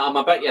must admit, I'm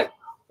a bit of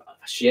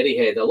a sherry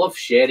head. I love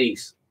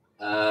sherries.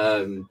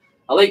 I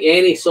like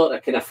any sort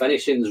of kind of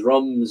finishings,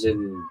 rums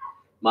and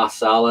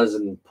marsalas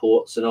and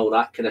ports and all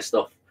that kind of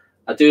stuff.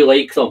 I do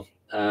like them.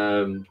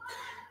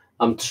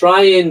 I'm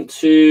trying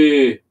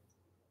to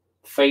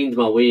find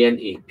my way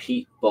into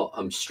peat, but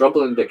I'm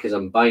struggling because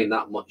I'm buying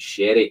that much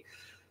sherry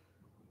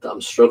that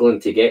I'm struggling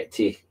to get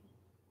to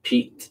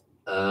peat.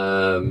 It's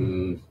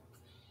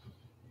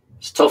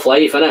a tough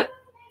life, isn't it?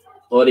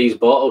 All these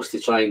bottles to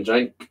try and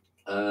drink.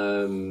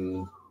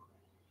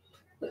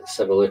 Let's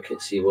have a look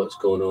and see what's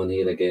going on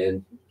here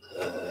again.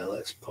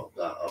 Let's pop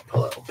that up a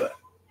little bit.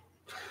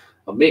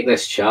 I'll make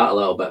this chat a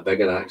little bit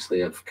bigger,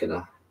 actually.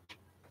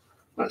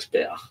 That's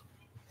better.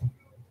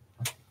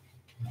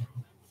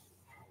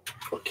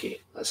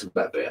 Okay, that's a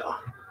bit better.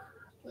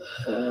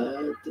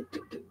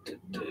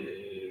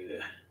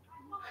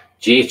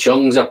 Jay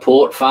Chung's a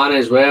port fan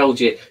as well.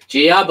 Jay,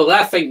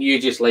 I think you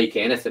just like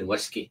anything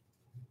whiskey.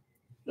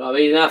 You know what I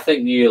mean? I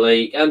think you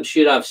like, I'm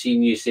sure I've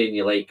seen you saying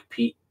you like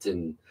peat,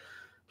 and I'm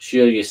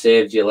sure you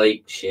said you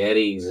like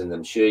sherries, and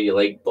I'm sure you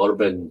like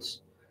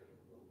bourbons.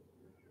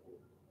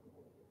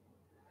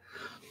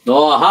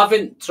 No, I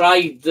haven't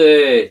tried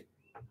the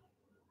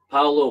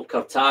Paolo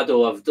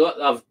Cortado. I've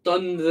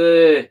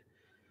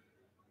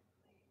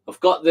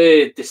got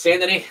the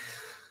Decenary.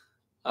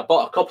 I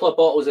bought a couple of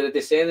bottles of the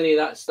Decenary.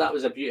 That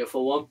was a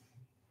beautiful one.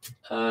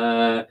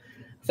 I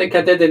think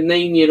I did a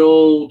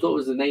 9-year-old. What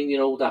was the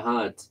 9-year-old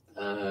I had?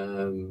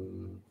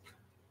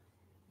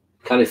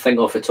 Can't think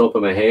off the top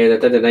of my head. I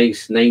did a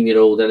nice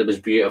 9-year-old, and it was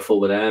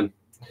beautiful with them.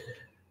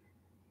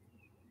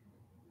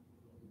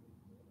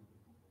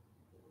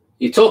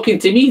 You talking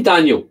to me,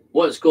 Daniel?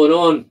 What's going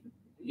on?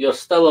 You're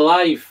still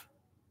alive?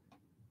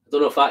 I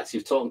don't know if that's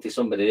you're talking to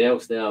somebody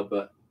else there,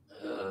 but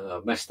I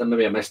missed him.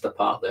 Maybe I missed a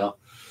part there.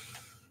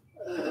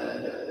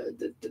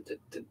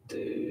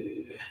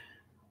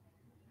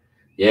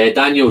 Yeah,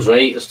 Daniel's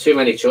right. There's too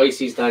many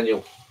choices,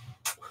 Daniel.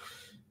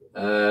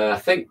 I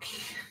think,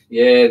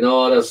 yeah,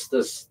 no,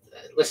 there's.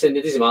 Listen,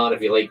 it doesn't matter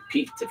if you like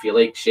peat, if you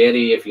like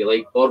sherry, if you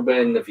like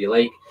bourbon, if you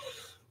like.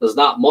 There's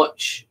that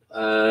much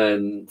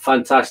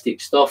fantastic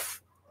stuff.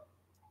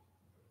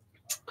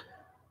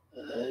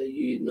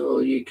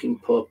 You can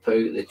pop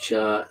out the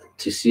chat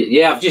to see it.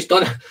 Yeah, I've just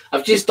done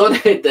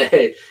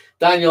it,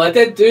 Daniel. I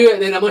did do it,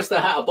 then I must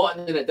have hit a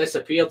button and it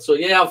disappeared. So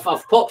yeah,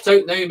 I've popped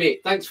out now,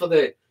 mate. Thanks for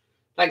the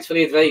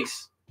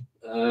advice.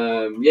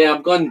 Yeah,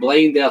 I'm going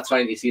blind there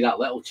trying to see that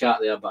little chat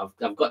there, but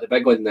I've got the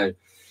big one now.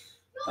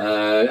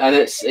 And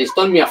it's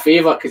done me a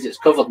favour because it's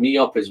covered me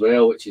up as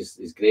well, which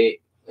is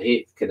great. I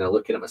hate kind of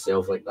looking at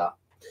myself like that.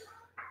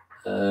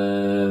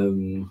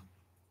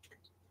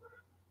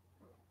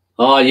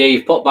 Oh yeah,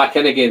 you've popped back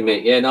in again,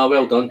 mate. Yeah, no,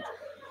 well done.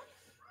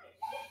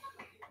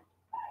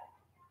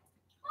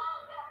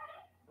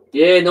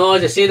 Yeah, no,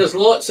 as I say, there's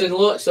lots and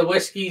lots of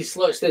whiskies,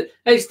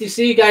 it's to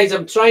say, guys,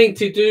 I've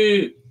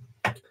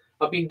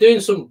been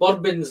doing some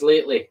bourbons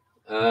lately.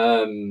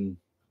 I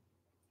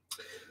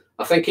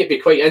think it'd be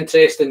quite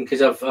interesting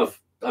because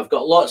I've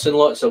got lots and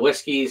lots of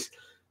whiskies,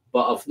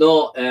 but I've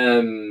not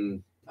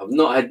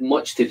had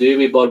much to do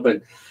with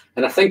bourbon.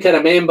 And I think I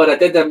remember I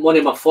did one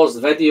of my first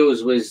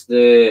videos was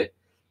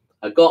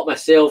I got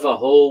myself a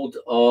hold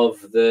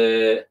of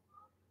the.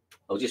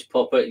 I'll just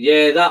pop it.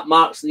 Yeah, that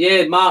Mark,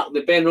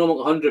 the Ben Romack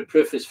 100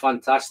 proof is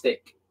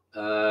fantastic.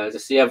 As I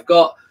say, I've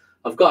got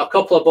a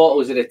couple of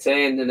bottles of the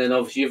 10, and then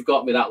obviously you've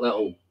got me that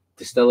little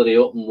distillery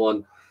open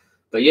one.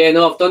 But yeah,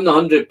 no, I've done the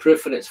 100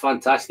 proof and it's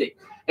fantastic.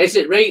 Is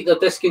it right they're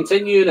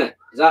discontinuing it?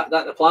 Is that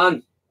the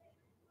plan?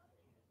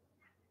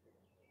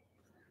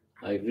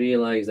 I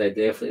realised I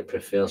definitely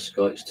prefer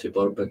Scotch to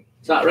bourbon.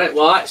 Is that right?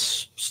 Well,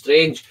 that's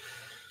strange.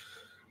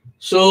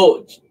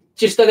 So,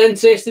 just an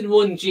interesting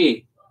one,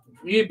 G.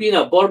 You being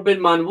a bourbon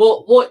man,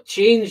 what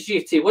changed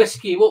you to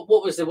whiskey? What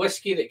was the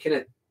whiskey that kind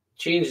of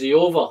changed you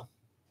over?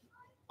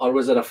 Or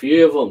was there a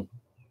few of them?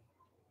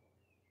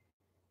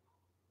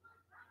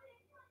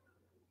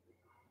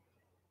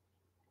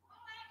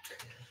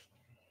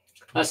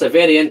 That's a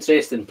very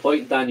interesting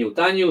point, Daniel.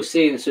 Daniel's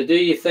saying, so do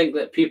you think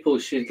that people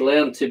should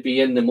learn to be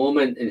in the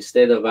moment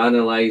instead of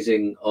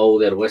analysing all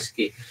their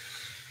whiskey?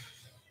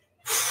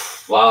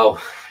 Wow,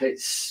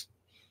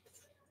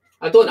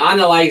 I don't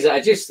analyse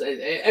it.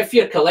 If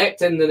you're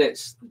collecting, then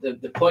it's the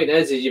point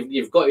is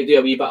you've got to do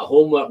a wee bit of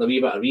homework and a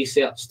wee bit of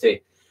research to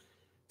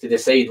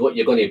decide what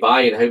you're going to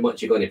buy and how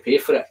much you're going to pay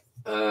for it.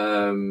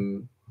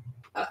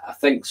 I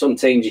think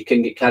sometimes you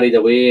can get carried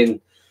away and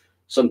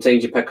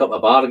sometimes you pick up a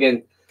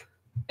bargain.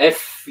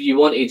 If you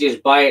want to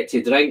just buy it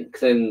to drink,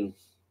 then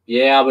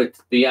yeah,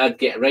 I'd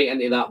get right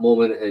into that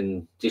moment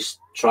and just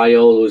try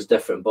all those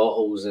different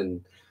bottles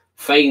and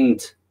find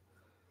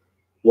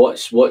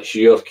what's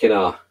your kind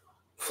of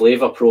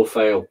flavour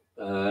profile.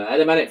 At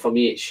the minute for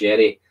me it's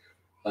sherry.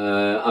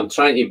 I'm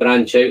trying to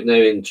branch out now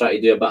and try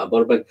to do a bit of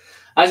bourbon.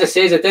 As I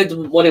says, I did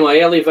one of my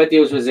early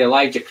videos was the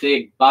Elijah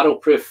Craig barrel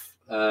proof.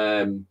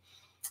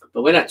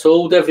 But when I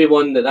told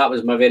everyone that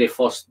was my very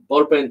first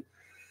bourbon,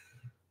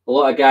 a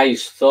lot of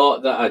guys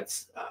thought that I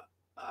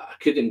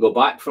couldn't go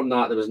back from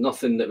that. There was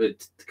nothing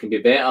that can be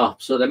better.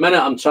 So at the minute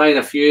I'm trying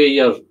a few of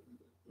your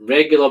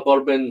regular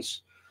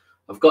bourbons.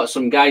 I've got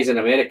some guys in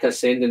America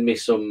sending me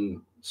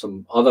some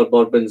other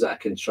bourbons that I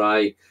can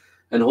try,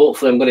 and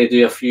hopefully I'm going to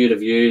do a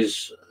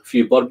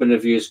few bourbon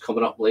reviews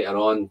coming up later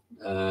on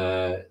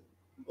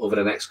over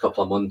the next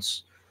couple of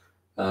months.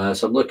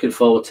 So I'm looking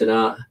forward to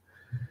that.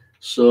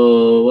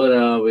 So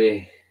where are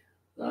we?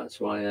 That's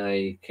why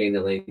I kind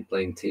of like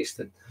blind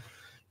tasting.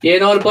 Yeah,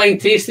 no, the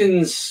blind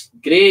tasting's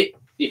great.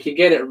 You can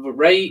get it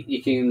right.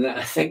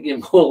 I think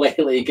you're more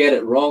likely to get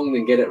it wrong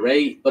than get it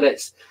right. But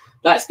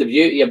that's the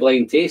beauty of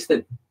blind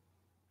tasting.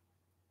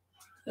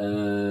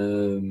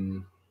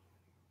 I'm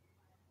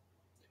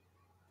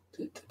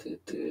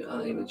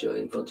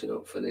enjoying punching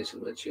up finish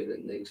and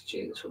maturing nice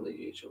change from the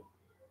usual.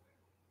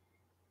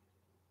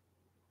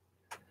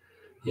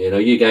 You know,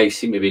 you guys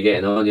seem to be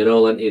getting on. You're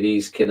all into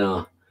these kind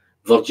of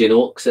virgin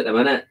oaks at the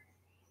minute.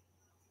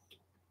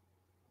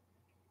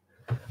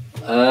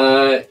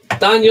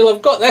 Daniel,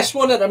 I've got this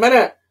one at the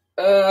minute.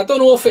 I don't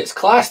know if it's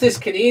classed as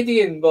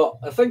Canadian, but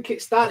I think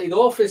it started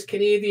off as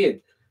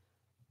Canadian.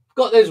 I've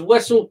got this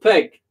Whistle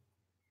Pig,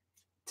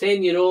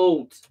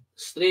 10-year-old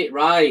straight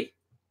rye,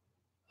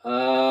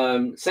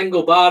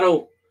 single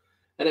barrel,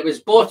 and it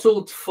was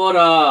bottled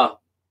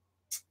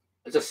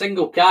as a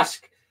single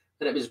cask,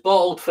 and it was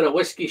bottled for a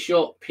whiskey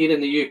shop here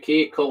in the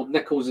UK called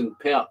Nichols and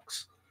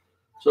Perks.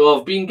 So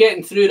I've been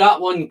getting through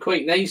that one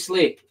quite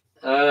nicely.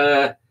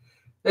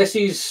 This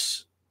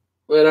is,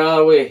 where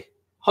are we?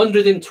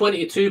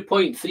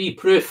 122.3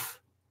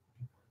 proof.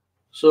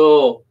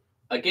 So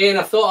again,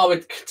 I thought I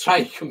would try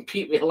and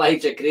compete with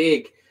Elijah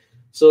Craig.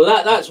 So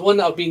that's one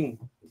that I've been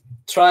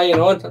trying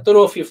on. I don't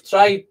know if you've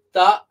tried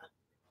that.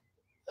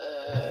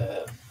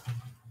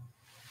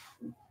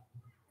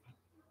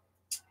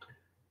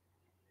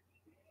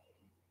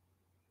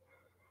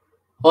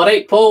 All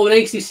right, Paul,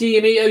 nice to see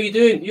you, mate. How you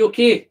doing? You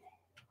okay?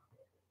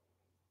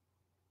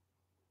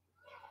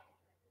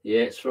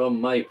 Yeah, it's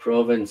from my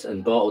province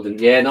and bottled. And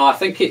yeah, no, I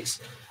think it's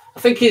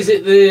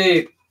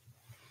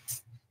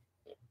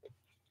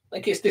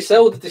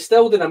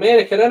distilled in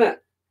America, isn't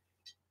it?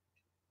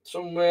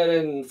 Somewhere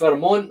in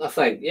Vermont, I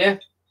think. Yeah.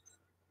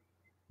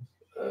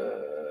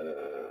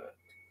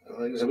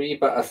 There's a wee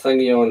bit of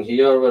thingy on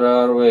here. Where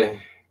are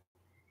we?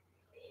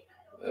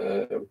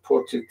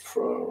 Imported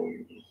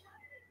from.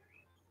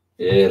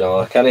 Yeah, no,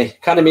 I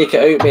can't make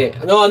it out,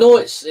 mate. No, I know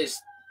it's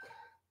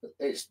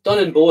done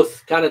in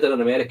both Canada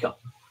and America.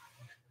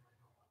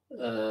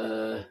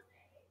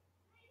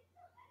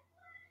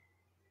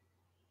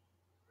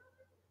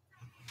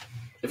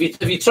 Have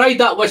you tried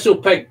that Whistle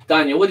Pig,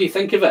 Daniel? What do you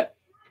think of it?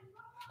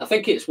 I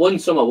think it's won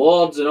some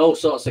awards and all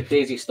sorts of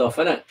crazy stuff,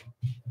 innit?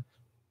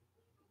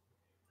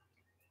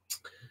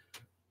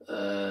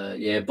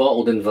 Yeah,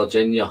 bottled in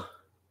Virginia.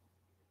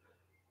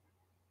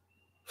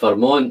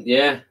 Vermont,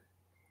 yeah.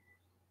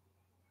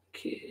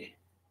 Okay.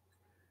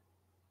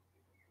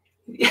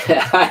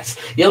 Yeah,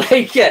 you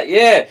like it,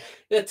 yeah.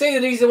 I'll tell you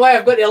the reason why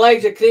I've got the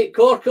Elijah Craig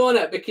cork on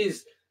it,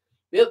 because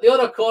the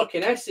other cork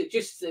in this,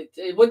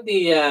 it wouldn't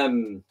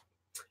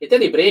it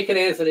didn't break or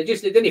anything, it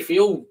didn't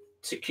feel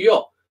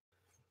secure.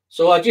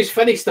 So I just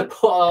finished the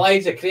bottle of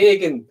Elijah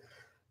Craig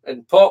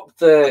and popped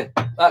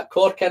that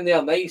cork in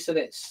there nice, and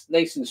it's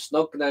nice and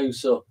snug now.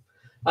 So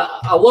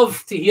I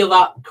love to hear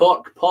that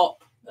cork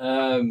pop.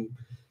 And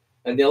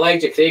the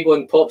Elijah Craig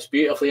one pops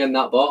beautifully in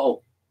that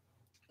bottle.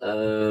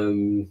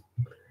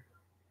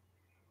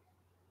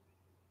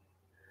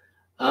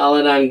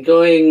 Alan, I'm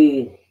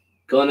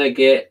gonna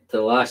get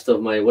the last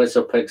of my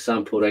Whistle Pig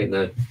sample right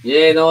now.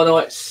 Yeah, no,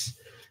 it's,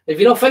 if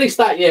you're not finished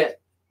that yet,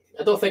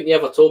 I don't think you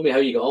ever told me how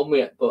you got on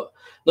with it, but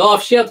no,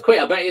 I've shared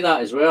quite a bit of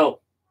that as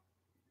well.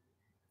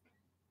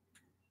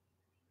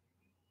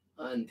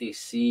 Andy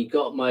C,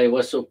 got my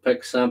Whistle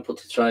Pig sample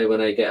to try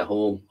when I get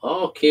home.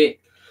 Okay,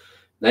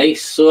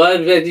 nice. So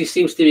everybody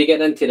seems to be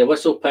getting into the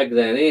Whistle Pig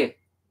then, eh?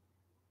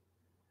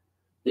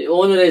 The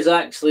owner is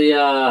actually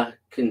a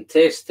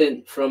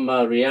contestant from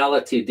a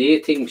reality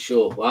dating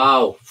show.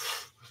 Wow.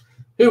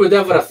 Who would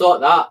ever have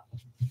thought that?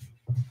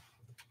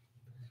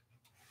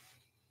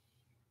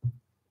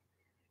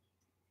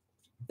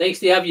 Nice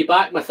to have you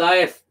back,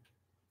 Matthias.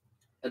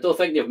 I don't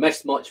think you've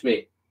missed much,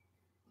 mate.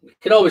 You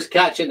can always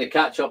catch it in the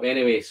catch-up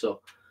anyway,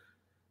 so.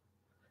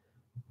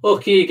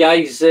 Okay,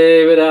 guys,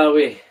 where are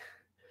we?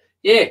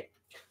 Yeah,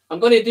 I'm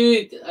going to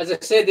do, as I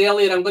said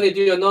earlier, I'm going to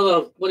do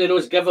another one of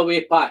those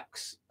giveaway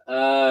packs with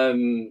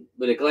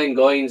the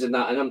Glengoynes and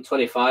that, and I'm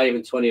 25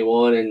 and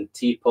 21 and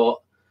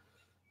Teapot.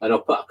 and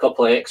I'll put a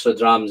couple of extra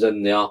drams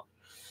in there.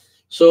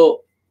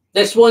 So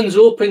this one's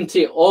open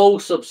to all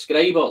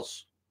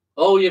subscribers.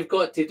 All you've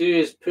got to do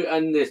is put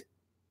in the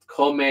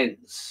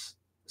comments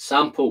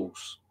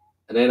samples,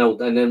 and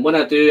then when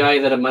I do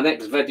either in my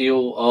next video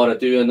or I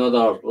do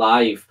another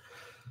live,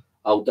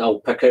 I'll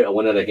pick out a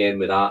winner again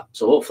with that.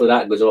 So hopefully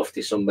that goes off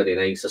to somebody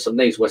nice. There's some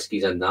nice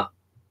whiskies in that.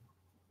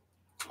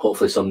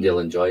 Hopefully somebody will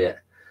enjoy it.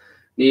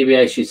 Maybe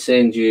I should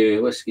send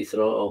you Whiskey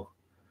Throttle.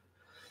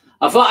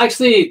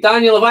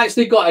 Daniel, I've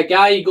actually got a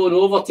guy going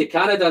over to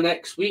Canada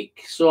next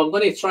week, so I'm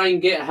going to try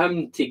and get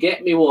him to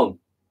get me one.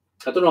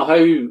 I don't know how,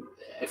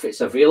 if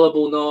it's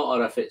available or not,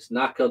 or if it's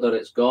knackered or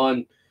it's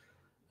gone.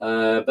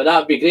 But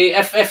that'd be great.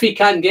 If he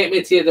can't get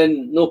me to you,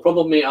 then no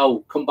problem, mate.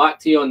 I'll come back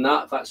to you on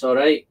that, if that's all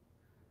right.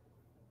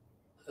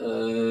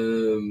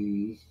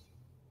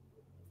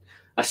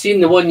 I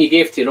seen the one you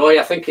gave to Roy.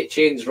 I think it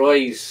changed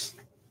Roy's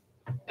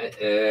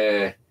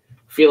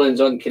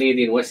feelings on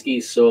Canadian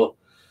whiskies, so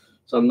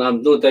I'm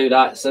no doubt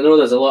that. So I know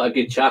there's a lot of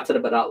good chatter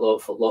about that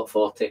lot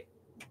 40.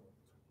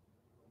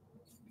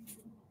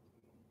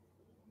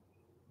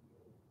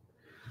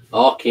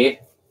 Okay.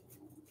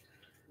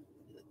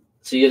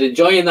 So you're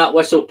enjoying that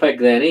Whistle Pig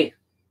then, eh?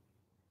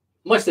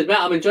 Must admit,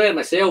 I'm enjoying it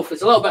myself.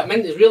 It's a little bit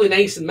mint. It's really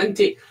nice and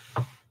minty.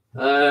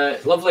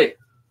 It's lovely.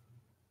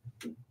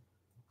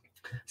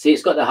 See,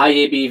 it's got the high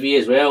ABV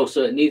as well,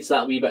 so it needs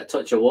that wee bit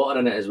touch of water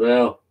in it as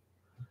well.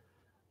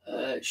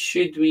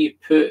 Should we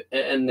put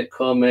it in the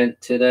comment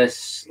to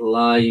this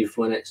live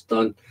when it's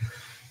done?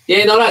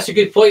 Yeah, no, that's a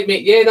good point,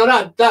 mate. Yeah,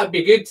 no, that'd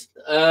be good.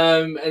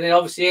 And then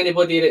obviously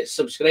anybody that's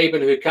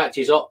subscribing who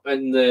catches up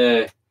in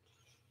the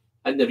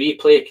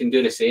replay can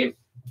do the same.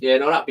 Yeah,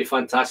 no, that'd be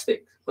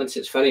fantastic. Once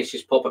it's finished,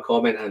 just pop a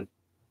comment in.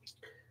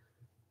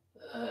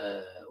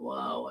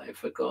 Wow, I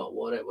forgot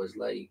what it was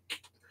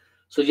like.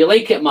 So do you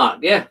like it, Mark?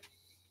 Yeah.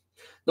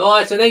 No,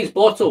 it's a nice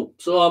bottle.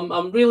 So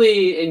I'm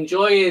really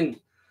enjoying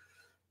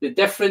the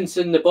difference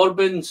in the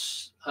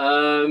bourbons.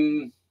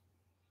 And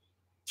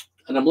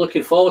I'm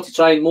looking forward to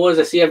trying more. As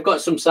I say, I've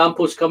got some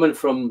samples coming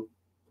from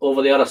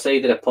over the other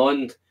side of the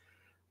pond.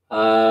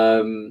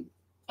 And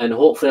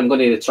hopefully I'm going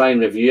to try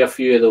and review a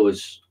few of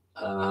those.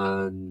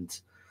 And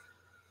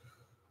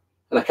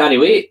I can't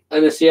wait.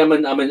 And I say I'm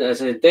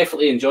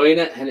definitely enjoying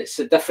it, and it's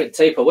a different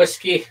type of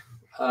whiskey.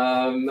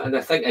 And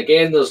I think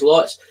again there's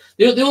lots.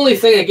 The only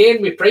thing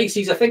again with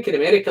prices, I think in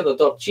America they're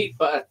dirt cheap,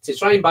 but to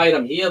try and buy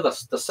them here, they're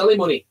silly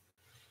money.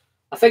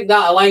 I think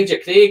that Elijah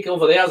Craig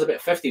over there is about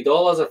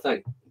 $50, I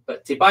think.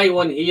 But to buy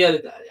one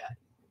here,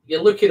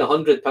 you're looking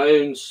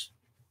 £100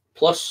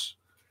 plus.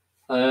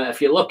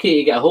 If you're lucky,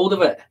 you get a hold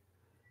of it.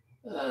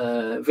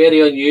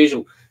 Very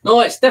unusual. No,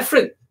 it's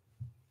different.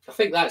 I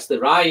think that's the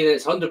rye, and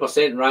it's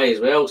 100% rye as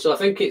well. So I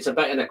think it's a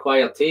bit an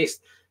acquired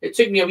taste. It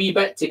took me a wee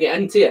bit to get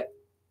into it,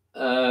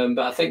 but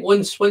I think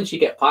once you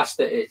get past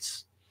it,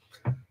 it's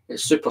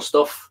super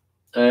stuff.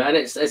 And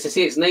it's, as I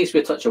say, it's nice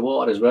with a touch of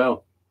water as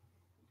well.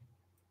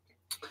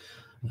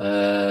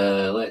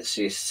 Let's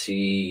just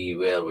see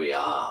where we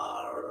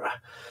are.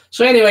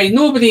 So anyway,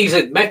 nobody's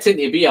admitting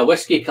to be a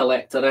whiskey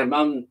collector.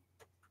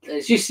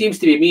 It just seems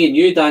to be me and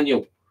you,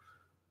 Daniel.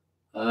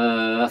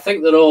 I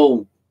think they're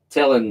all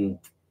telling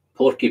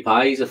porky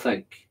pies, I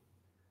think.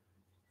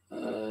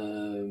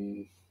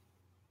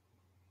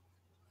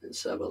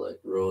 Let's have a look.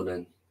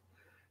 Ronan.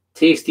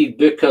 Tasted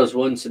Booker's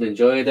once and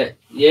enjoyed it.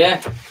 Yeah,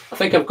 I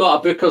think I've got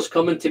a Booker's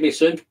coming to me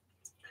soon.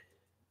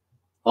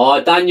 Oh,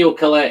 Daniel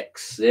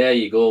collects. There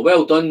you go.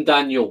 Well done,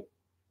 Daniel.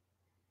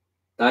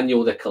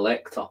 Daniel the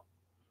collector.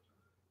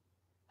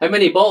 How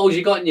many bottles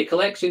you got in your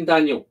collection,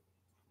 Daniel?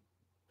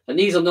 And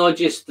these are not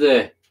just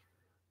the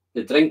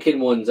drinking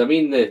ones. I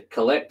mean the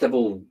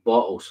collectible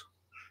bottles.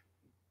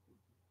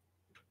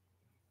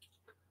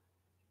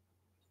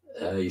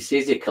 He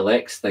says he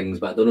collects things,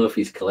 but I don't know if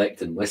he's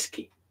collecting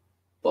whiskey.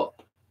 But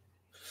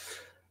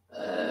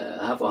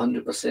I have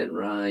 100%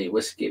 rye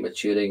whiskey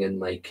maturing in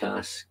my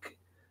cask.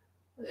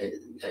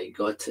 I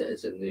got it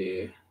as a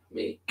new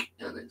make,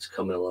 and it's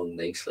coming along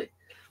nicely.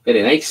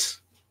 Very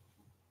nice.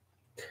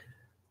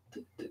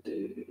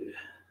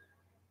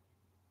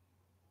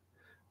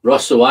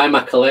 Russell, I'm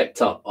a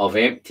collector of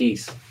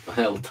empties.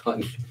 Well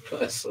done,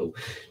 Russell.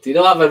 Do you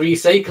not have a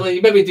recycling?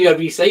 You maybe do a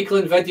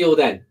recycling video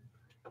then.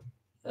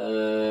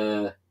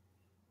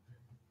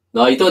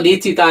 No, you don't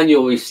need to,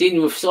 Daniel. We've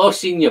all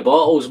seen your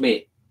bottles,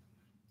 mate.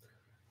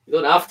 You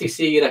don't have to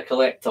say you're a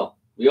collector.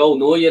 We all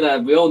know you're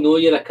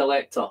a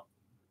collector,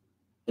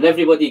 and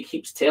everybody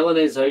keeps telling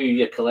us how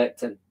you're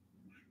collecting.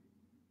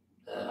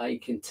 I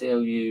can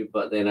tell you,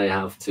 but then I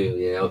have to.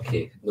 Yeah,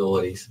 okay, no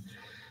worries.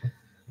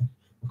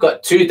 I've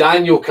got 2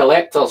 Daniel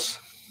collectors.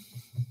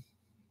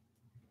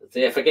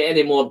 If I get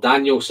any more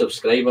Daniel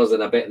subscribers,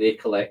 then I bet they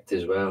collect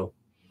as well.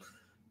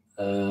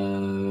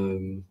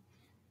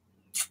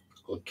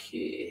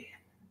 Okay,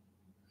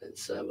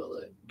 let's have a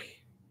look.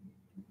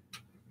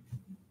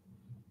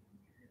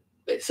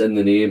 It's in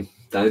the name,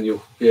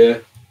 Daniel. Yeah,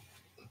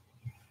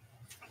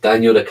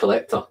 Daniel the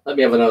collector. Let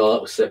me have another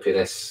little sip of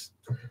this.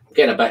 I'm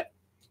getting a bit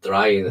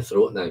dry in the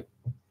throat now.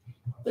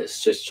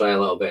 Let's just try a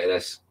little bit of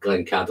this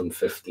Glencadam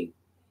 15.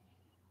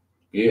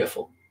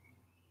 Beautiful.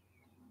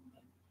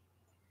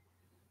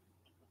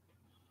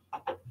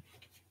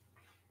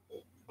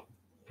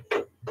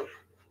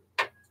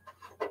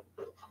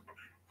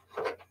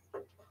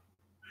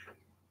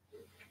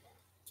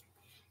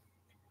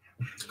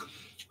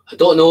 I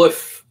don't know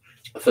if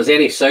there's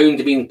any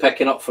sound being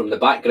picking up from the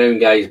background,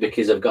 guys,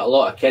 because I've got a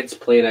lot of kids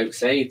playing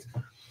outside,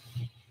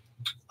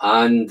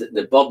 and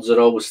the birds are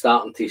always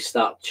starting to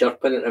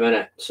chirping at the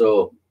minute.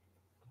 So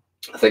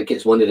I think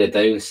it's one of the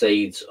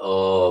downsides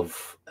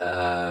of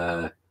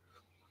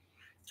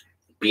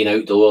being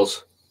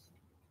outdoors.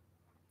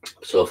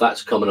 So if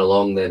that's coming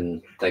along,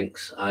 then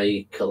thanks.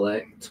 I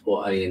collect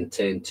what I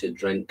intend to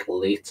drink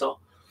later,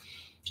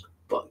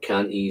 but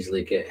can't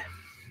easily get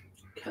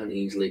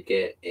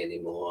any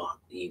more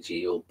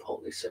EGO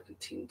Pulteney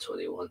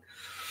 1721.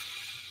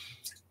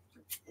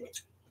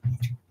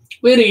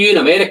 Where are you in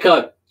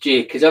America,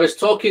 Jay? Because I was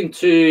talking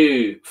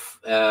to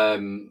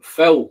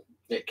Phil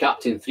at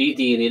Captain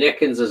 3D, and he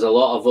reckons there's a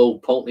lot of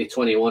old Pulteney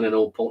 21 and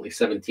old Pulteney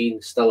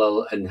 17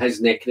 still in his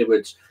neck of the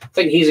woods. I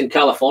think he's in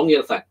California,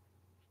 I think.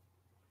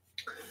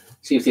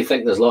 See if you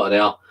think there's a lot of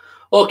there.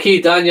 Okay,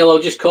 Daniel, I'll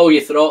just call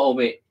you Throttle,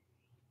 mate.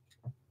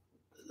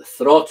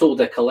 Throttle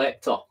the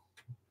Collector.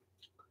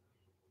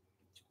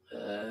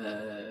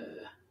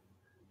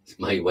 It's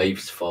my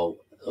wife's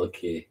fault.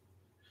 Okay.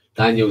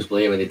 Daniel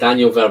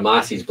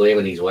Vermassi's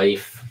blaming his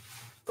wife,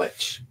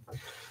 which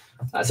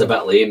that's a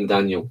bit lame,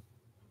 Daniel.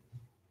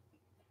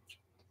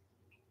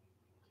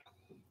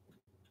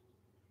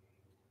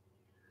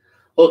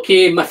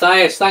 Okay,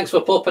 Matthias, thanks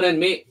for popping in,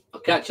 mate.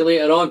 I'll catch you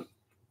later on.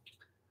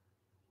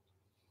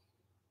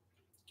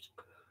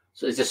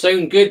 So does it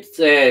sound good,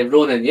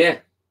 Ronan? Yeah.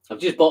 I've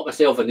just bought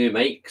myself a new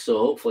mic, so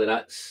hopefully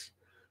that's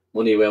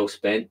money well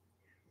spent.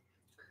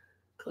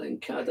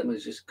 Glencadam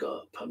has just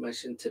got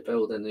permission to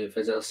build a new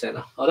visitor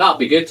centre. Oh, that'll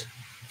be good.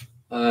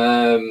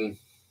 That'd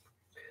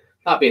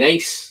be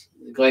nice,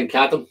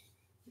 Glencadam.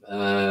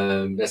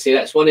 I say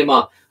that's one of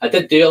my. I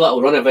did do a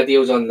little run of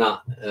videos on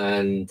that,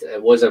 and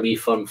it was a wee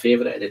firm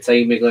favourite at the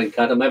time with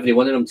Glencadam. Every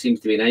one of them seems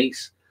to be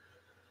nice.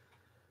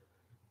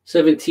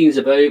 17's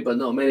about, but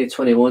not many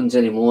 21s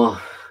anymore.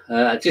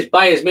 Just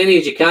buy as many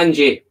as you can,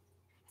 Jay.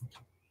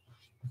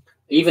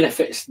 Even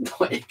if it's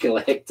not to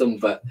collect them,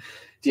 but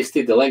just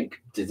to drink.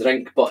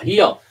 But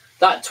here,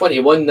 that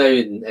 21 now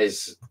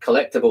is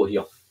collectible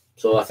here.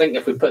 So I think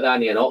if we put that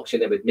into an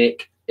auction, it'd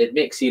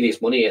make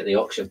serious money at the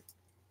auction.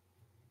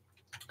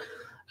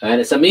 And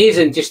it's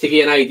amazing just to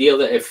get an idea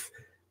that if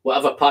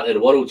whatever part of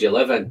the world you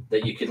live in,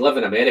 that you could live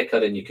in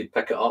America and you could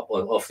pick it up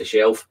off the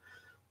shelf.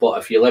 But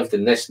if you lived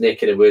in this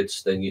neck of the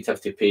woods, then you'd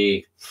have to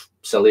pay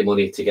silly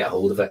money to get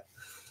hold of it.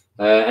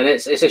 And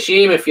it's a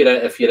shame if you're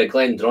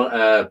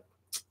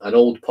an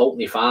old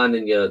Pulteney fan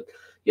and you're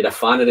a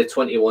fan of the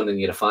 21 and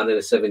you're a fan of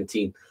the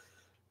 17,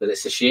 but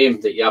it's a shame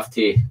that you have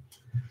to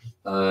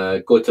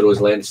go to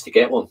those lengths to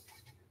get one.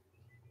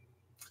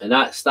 And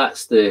that's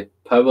the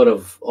power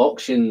of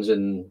auctions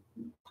and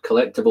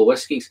collectible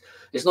whiskies.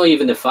 It's not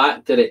even the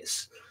fact that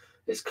it's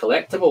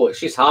collectible.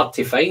 It's just hard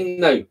to find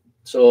now.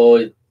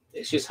 So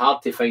it's just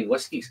hard to find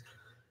whiskies.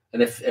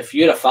 And if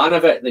you're a fan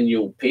of it, then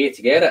you'll pay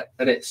to get it.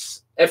 And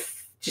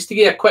just to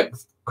get a quick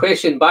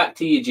question back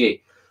to you,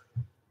 Jay,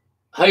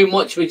 how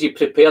much would you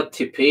prepared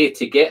to pay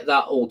to get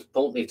that old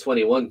Pulteney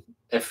 21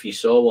 if you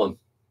saw one?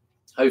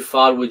 How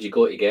far would you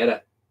go to get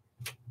it?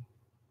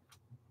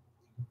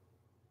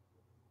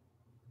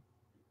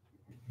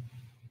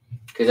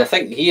 Because I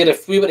think here,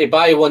 if we were to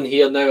buy one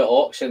here now at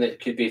auction, it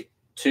could be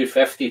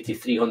 £250 to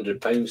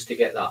 £300 to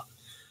get that.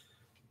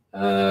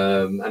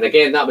 And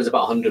again, that was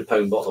about £100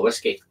 bottle of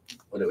whiskey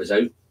when it was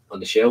out on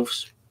the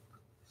shelves.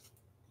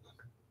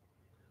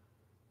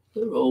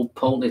 The old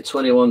Pulteney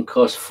 21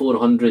 costs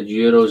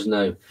 €400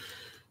 now.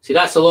 See,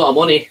 that's a lot of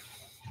money.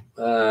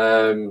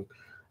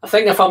 I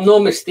think if I'm not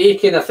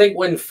mistaken, I think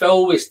when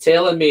Phil was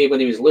telling me when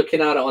he was looking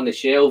at it on the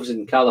shelves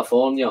in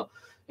California,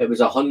 it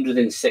was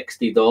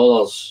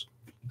 $160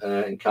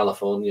 in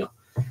California.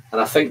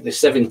 And I think the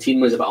 17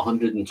 was about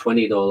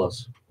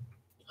 $120.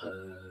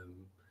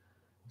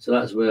 So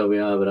that's where we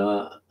are with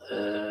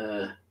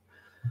that.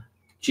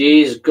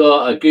 Jay's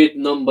got a good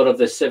number of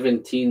the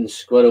 17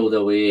 squirreled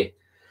away.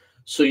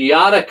 So you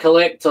are a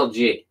collector,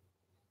 Jay.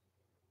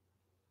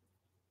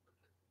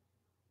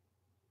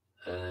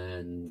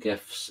 And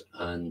gifts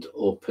and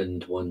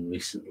opened one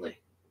recently.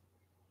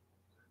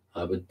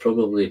 I would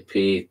probably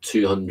pay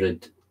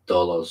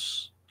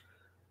 $200.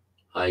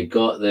 I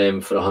got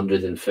them for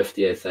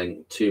 $150, I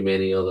think. Too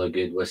many other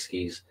good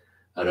whiskies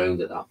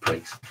around at that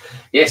price.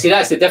 Yeah, see,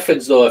 that's the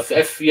difference though.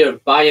 If you're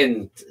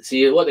buying,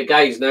 see what the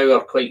guys now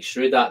are quite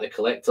shrewd at, the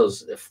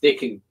collectors, if they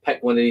can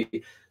pick one of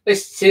these,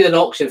 let's say an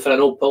auction for an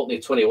old Pulteney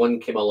 21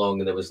 came along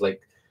and there was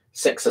like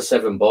 6 or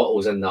 7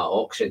 bottles in that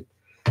auction,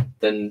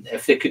 then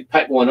if they could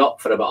pick one up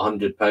for about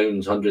 £100,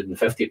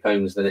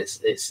 £150, then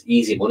it's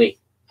easy money.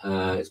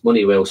 It's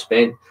money well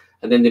spent.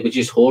 And then they would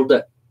just hoard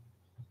it.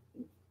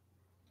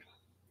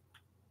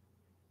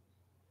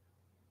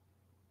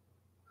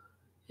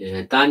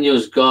 Yeah,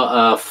 Daniel's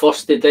got a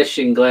first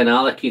edition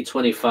Glenallachie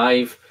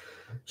 25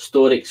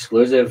 store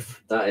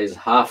exclusive. That is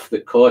half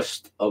the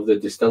cost of the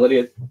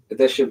distillery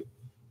edition.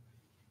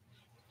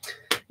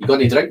 You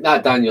going to drink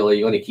that, Daniel, or are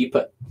you going to keep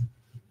it?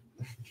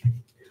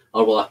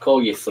 Or will I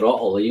call you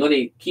Throttle? Are you going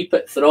to keep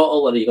it,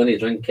 Throttle, or are you going to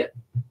drink it?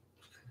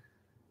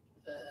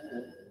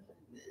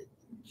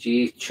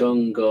 J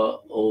Chung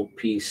got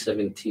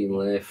OP17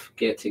 left.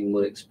 Getting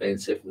more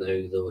expensive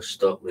now, though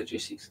stock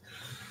reduces.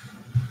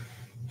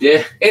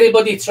 Yeah.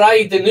 Anybody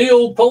tried the new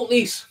old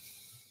Pultneys?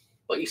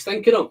 What you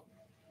thinking of?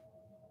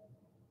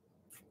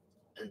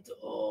 And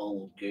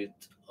all good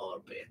or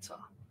better.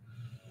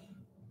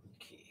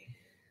 Okay.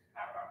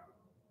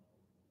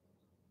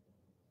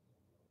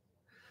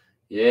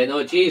 Yeah,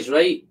 no, Jay's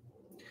right.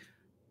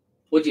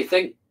 What do you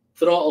think,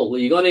 Throttle? Are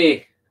you going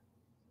to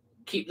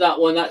keep that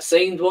one, that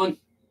signed one?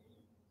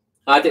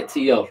 Add it to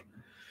your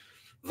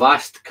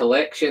vast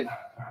collection.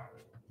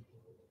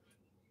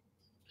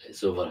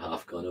 It's over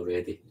half gone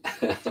already.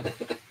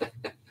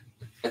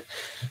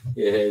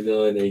 Yeah,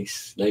 no,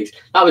 nice.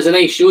 That was a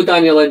nice show,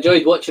 Daniel. I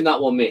enjoyed watching that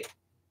one, mate.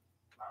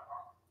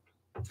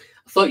 I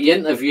thought you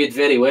interviewed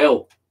very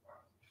well.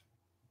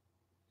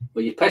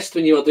 Were you pissed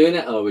when you were doing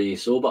it, or were you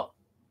sober?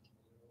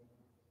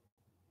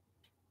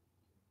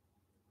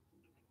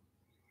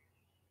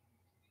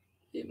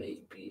 You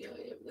might be.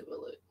 I have never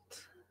looked.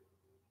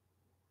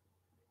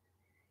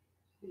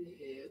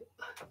 Yeah.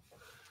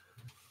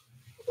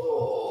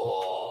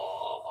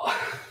 Oh.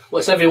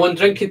 What's everyone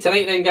drinking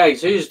tonight then,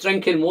 guys? Who's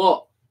drinking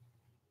what?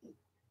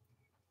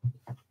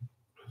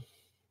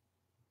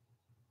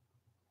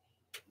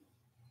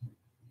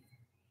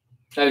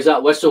 How's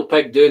that Whistle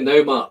Pig doing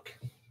now, Mark?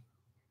 In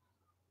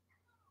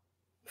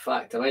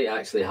fact, I might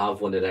actually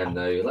have one of them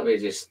now. Let me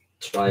just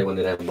try one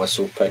of them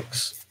Whistle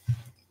Pigs.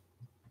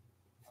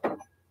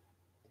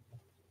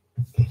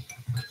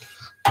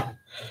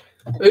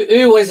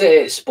 Who was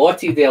it that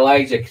spotted the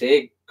Elijah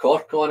Craig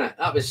cork on it?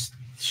 That was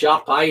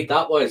sharp-eyed,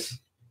 that was.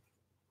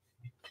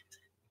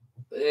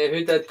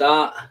 Who did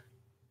that?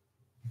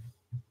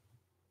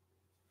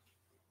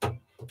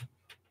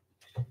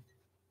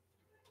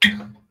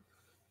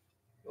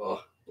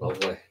 Oh,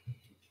 lovely.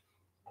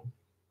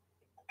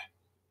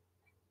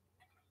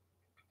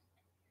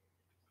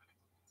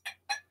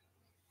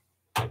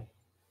 I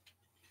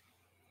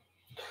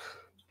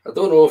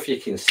don't know if you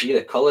can see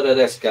the colour of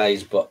this,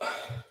 guys, but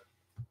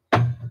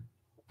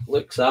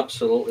looks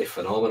absolutely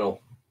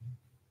phenomenal.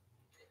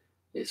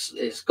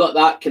 It's got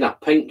that kind of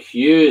pink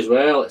hue as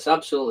well. It's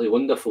absolutely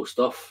wonderful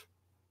stuff.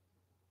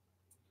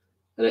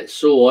 And it's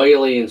so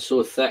oily and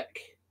so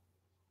thick.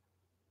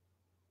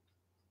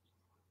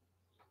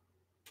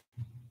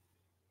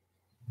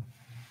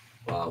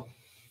 Wow.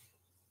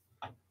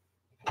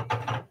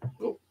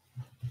 Oh,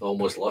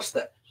 almost lost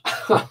it.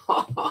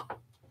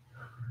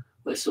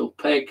 Whistle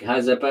Pig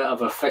has a bit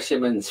of a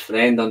fisherman's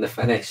friend on the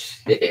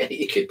finish. Yeah,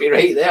 you could be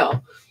right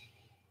there.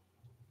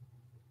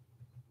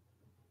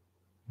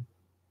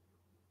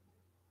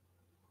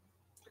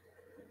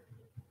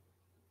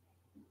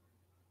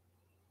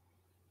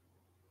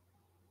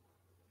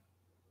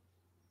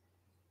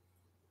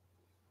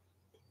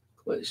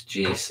 What's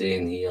Jay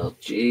saying here?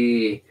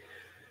 Jay,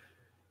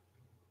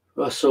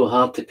 was so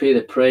hard to pay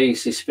the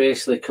price,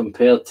 especially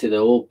compared to the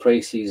old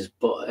prices.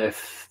 But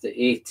if the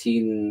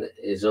 18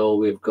 is all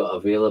we've got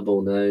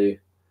available now,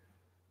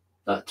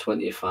 that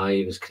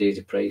 25 is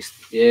crazy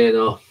priced. Yeah,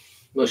 no,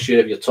 not sure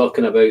if you're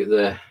talking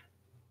about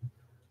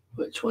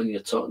which one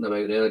you're talking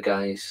about there,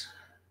 guys.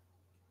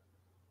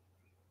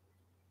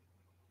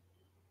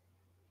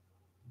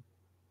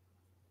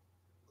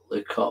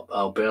 Look up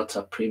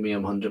Alberta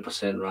Premium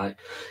 100% rye.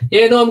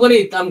 Yeah, no,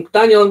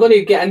 Daniel, I'm going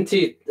to get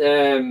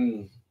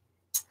into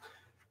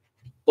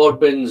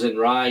bourbons and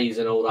ryes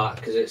and all that,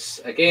 because it's,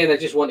 again, I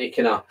just want to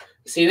kind of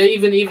see that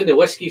even the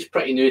whiskey's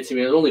pretty new to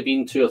me. I've only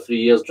been 2 or 3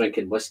 years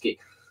drinking whiskey,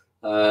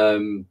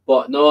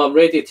 but no, I'm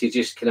ready to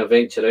just kind of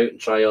venture out and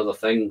try other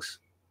things.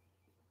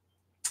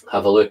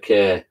 Have a look,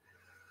 trying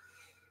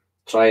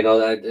all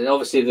that.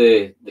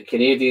 Obviously, the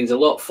Canadians, a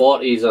lot of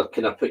 40s are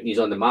kind of putting these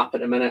on the map at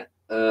the minute.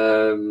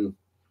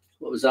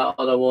 What was that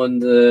other one?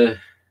 The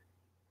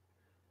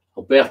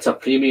Alberta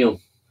Premium.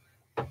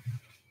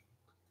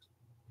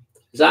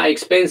 Is that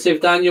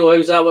expensive, Daniel?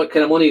 How's that? What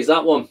kind of money is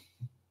that one?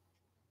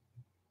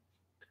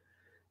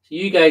 So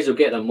you guys will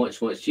get them much,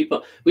 much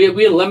cheaper.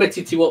 We're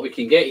limited to what we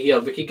can get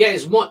here. We can get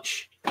as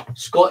much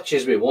Scotch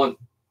as we want.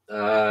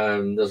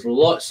 There's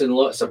lots and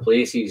lots of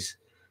places,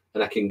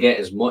 and I can get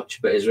as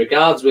much. But as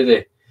regards with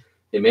the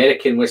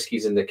American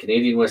whiskies and the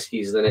Canadian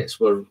whiskies, then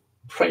we're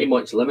pretty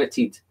much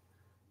limited.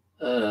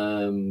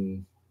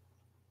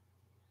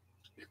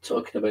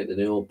 Talking about the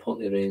new old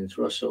Pulteney range,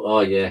 Russell.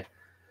 Oh yeah.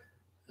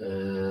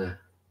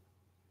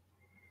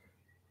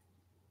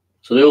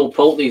 So the old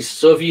Pulteneys.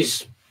 So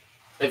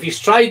if you've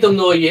tried them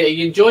though, are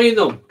you enjoying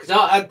them? Because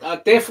I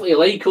definitely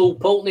like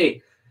old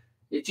Pulteney.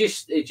 It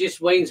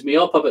just winds me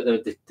up about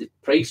the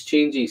price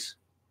changes.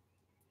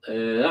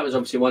 That was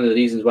obviously one of the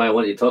reasons why I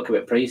wanted to talk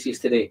about prices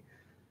today.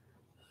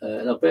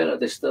 An Alberta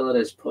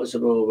distillery is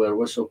possible where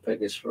Whistle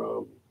Pig is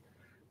from.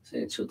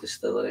 Essential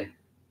distillery.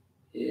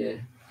 Yeah.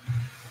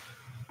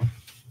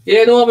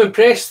 Yeah, no, I'm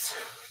impressed.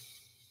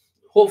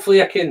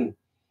 Hopefully I can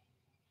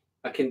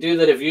do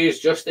the reviews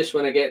justice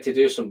when I get to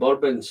do some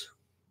bourbons.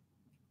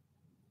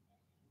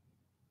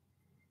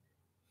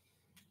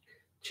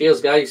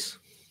 Cheers, guys.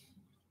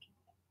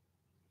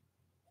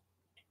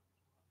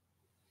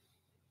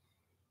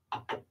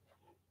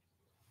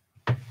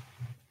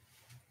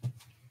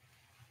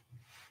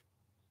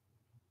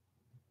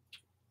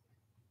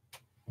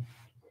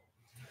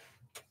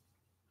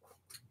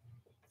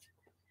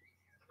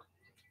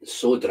 It's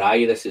so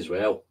dry, this as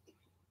well.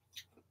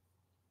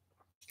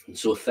 And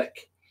so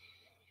thick.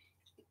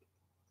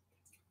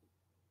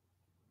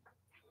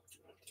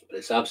 But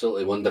it's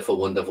absolutely wonderful,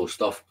 wonderful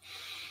stuff.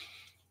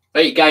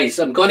 Right, guys,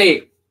 I'm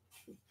gonna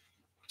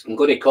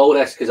call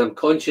this because I'm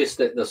conscious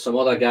that there's some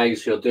other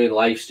guys who are doing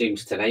live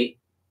streams tonight.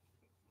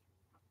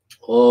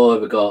 Oh,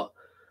 we got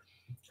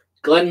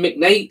Glenn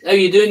McKnight. How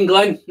you doing,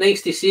 Glenn?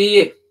 Nice to see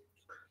you.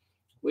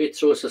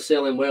 Waitrose are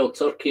selling wild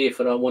turkey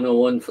for a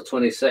 101 for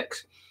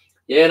 26.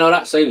 Yeah, no,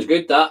 that sounds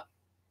good, that.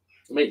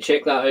 I might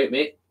check that out,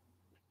 mate.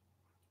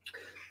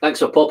 Thanks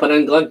for popping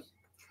in, Glenn.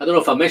 I don't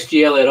know if I missed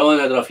you earlier on.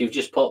 I don't know if you've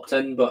just popped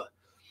in, but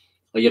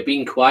or you're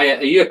being quiet.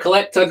 Are you a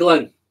collector,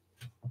 Glenn?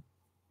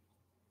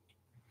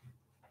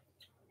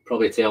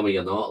 Probably tell me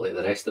you're not, like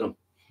the rest of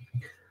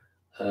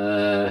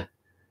them.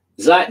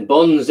 Zach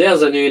Burns,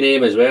 there's a new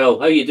name as well.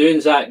 How you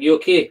doing, Zach? You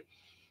okay?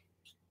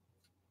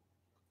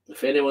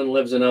 If anyone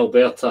lives in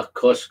Alberta,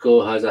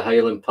 Costco has a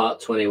Highland Park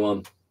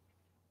 21.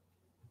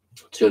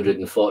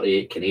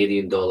 248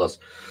 Canadian dollars.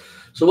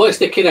 So what's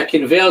the kind of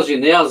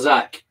conversion there,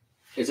 Zach?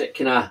 Is it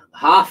kind of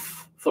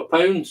half for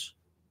pounds?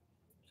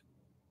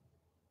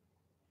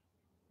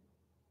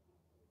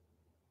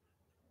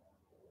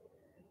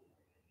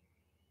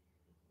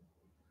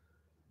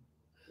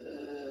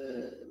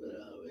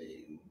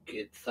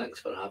 Good, thanks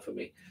for having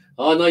me.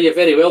 Oh no, you're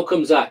very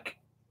welcome, Zach.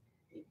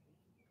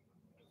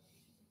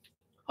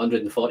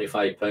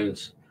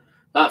 £145.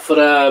 That for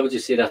a, would you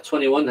say, a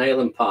 21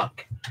 Highland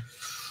Park?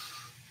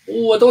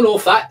 Oh, I don't know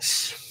if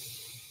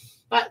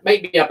that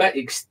might be a bit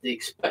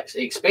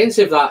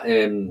expensive.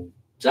 That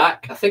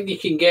Zach, I think you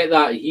can get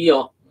that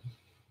here.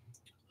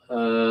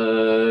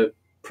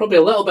 Probably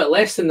a little bit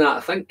less than that.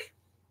 I think.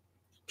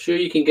 I'm sure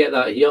you can get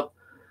that here.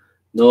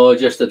 No,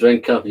 just a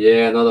drinker.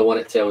 Yeah, another one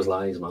that tells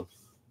lies, man.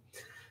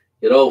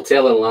 You're all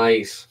telling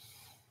lies.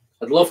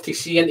 I'd love to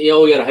see into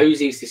all your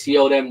houses to see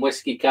all them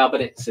whiskey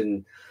cabinets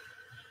and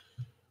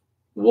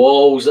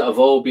walls that have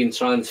all been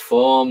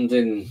transformed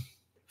and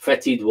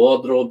fitted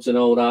wardrobes and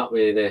all that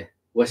with the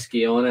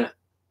whiskey on it.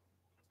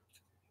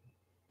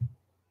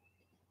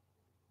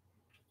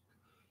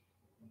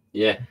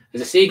 Yeah,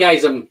 as I say,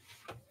 guys, I'm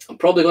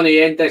probably going to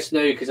end this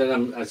now because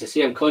as I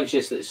say, I'm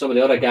conscious that some of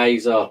the other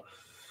guys are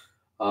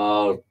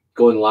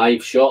going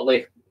live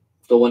shortly.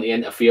 Don't want to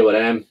interfere with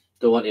them.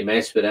 Don't want to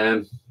mess with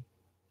them.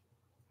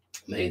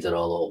 Mines are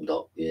all opened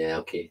up. Yeah,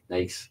 okay,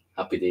 nice,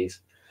 happy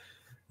days.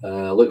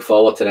 Look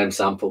forward to them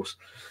samples.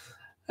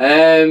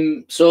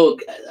 So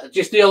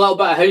just do a little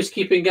bit of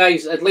housekeeping,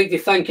 guys. I'd like to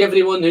thank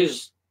everyone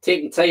who's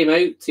taken time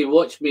out to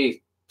watch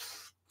me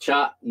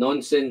chat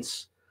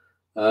nonsense,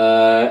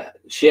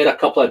 share a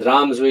couple of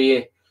drams with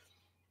you,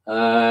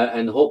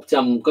 and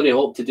I'm going to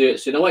hope to do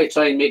it soon. I want to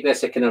try and make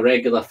this a kind of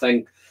regular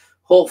thing.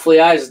 Hopefully,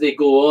 as they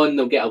go on,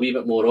 they'll get a wee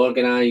bit more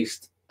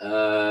organised.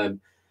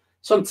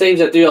 Sometimes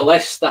I do a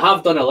list. I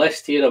have done a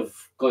list here.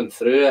 I've gone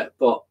through it,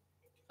 but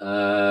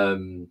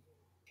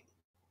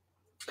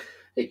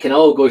it can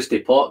all go to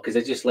pot because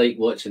I just like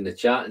watching the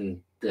chat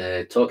and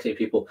talking to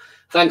people.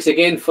 Thanks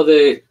again for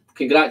the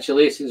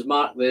congratulations,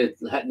 Mark, the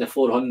hitting the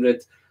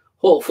 400.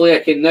 Hopefully I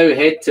can now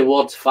head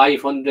towards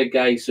 500,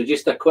 guys. So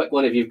just a quick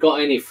one. If you've got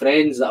any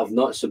friends that have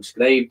not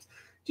subscribed,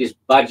 just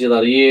badger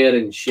their ear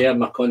and share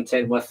my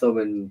content with them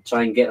and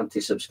try and get them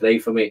to subscribe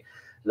for me.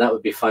 That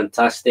would be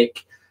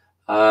fantastic.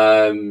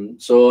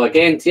 So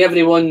again, to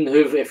everyone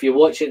if you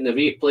watch it in the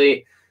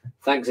replay,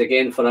 thanks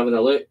again for having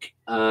a look,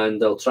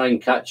 and I'll try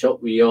and catch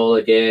up with you all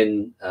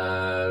again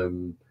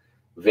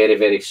very,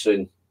 very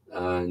soon.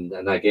 And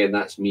again,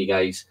 that's me,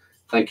 guys.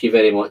 Thank you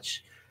very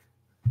much.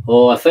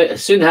 Oh, I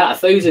soon hit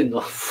 1,000.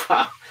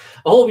 I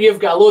hope you've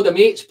got a load of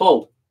mates,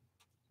 Paul.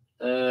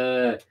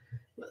 No,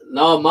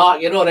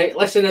 Mark, you're all right.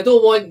 Listen, I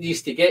don't want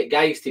these to get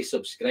guys to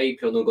subscribe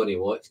who are not going to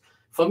watch.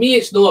 For me,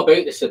 it's not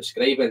about the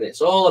subscribing.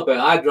 It's all about,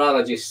 I'd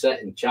rather just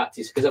sit and chat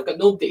to you because I've got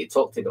nobody to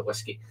talk to about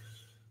whiskey.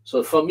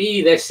 So for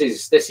me, this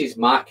is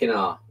marking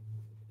out.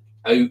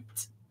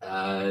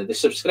 The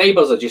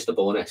subscribers are just a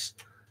bonus.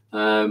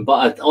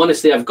 But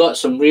honestly, I've got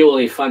some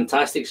really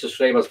fantastic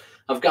subscribers.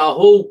 I've got a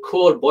whole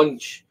core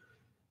bunch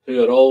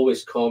who are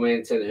always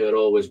commenting, who are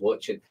always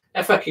watching.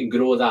 If I can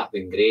grow that,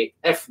 then great.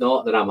 If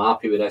not, then I'm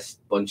happy with this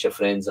bunch of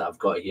friends that I've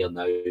got here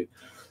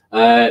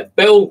now.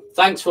 Bill,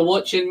 thanks for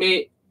watching,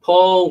 mate.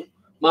 Paul,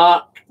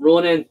 Mark,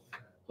 Ronan,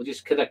 we'll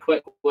just kind of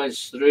quick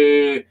whiz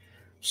through.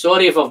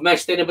 Sorry if I've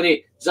missed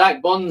anybody.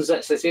 Zach Burns,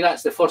 that's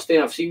the first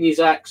time I've seen you,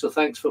 Zach, so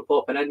thanks for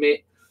popping in,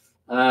 mate.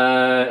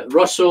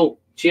 Russell,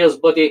 cheers,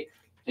 buddy.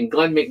 And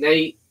Glenn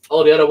McKnight,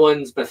 all the other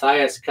ones,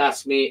 Matthias,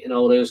 Castmate, and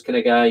all those kind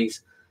of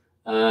guys.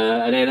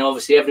 And then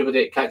obviously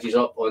everybody that catches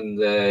up on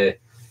the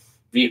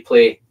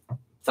replay,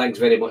 thanks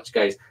very much,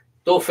 guys.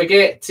 Don't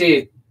forget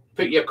to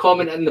put your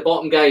comment in the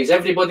bottom, guys.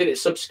 Everybody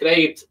that's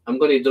subscribed, I'm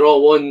going to draw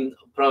one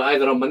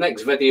either on my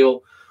next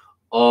video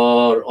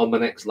or on my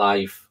next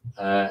live.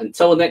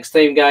 Until next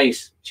time,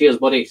 guys. Cheers,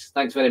 buddies.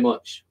 Thanks very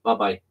much.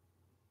 Bye-bye.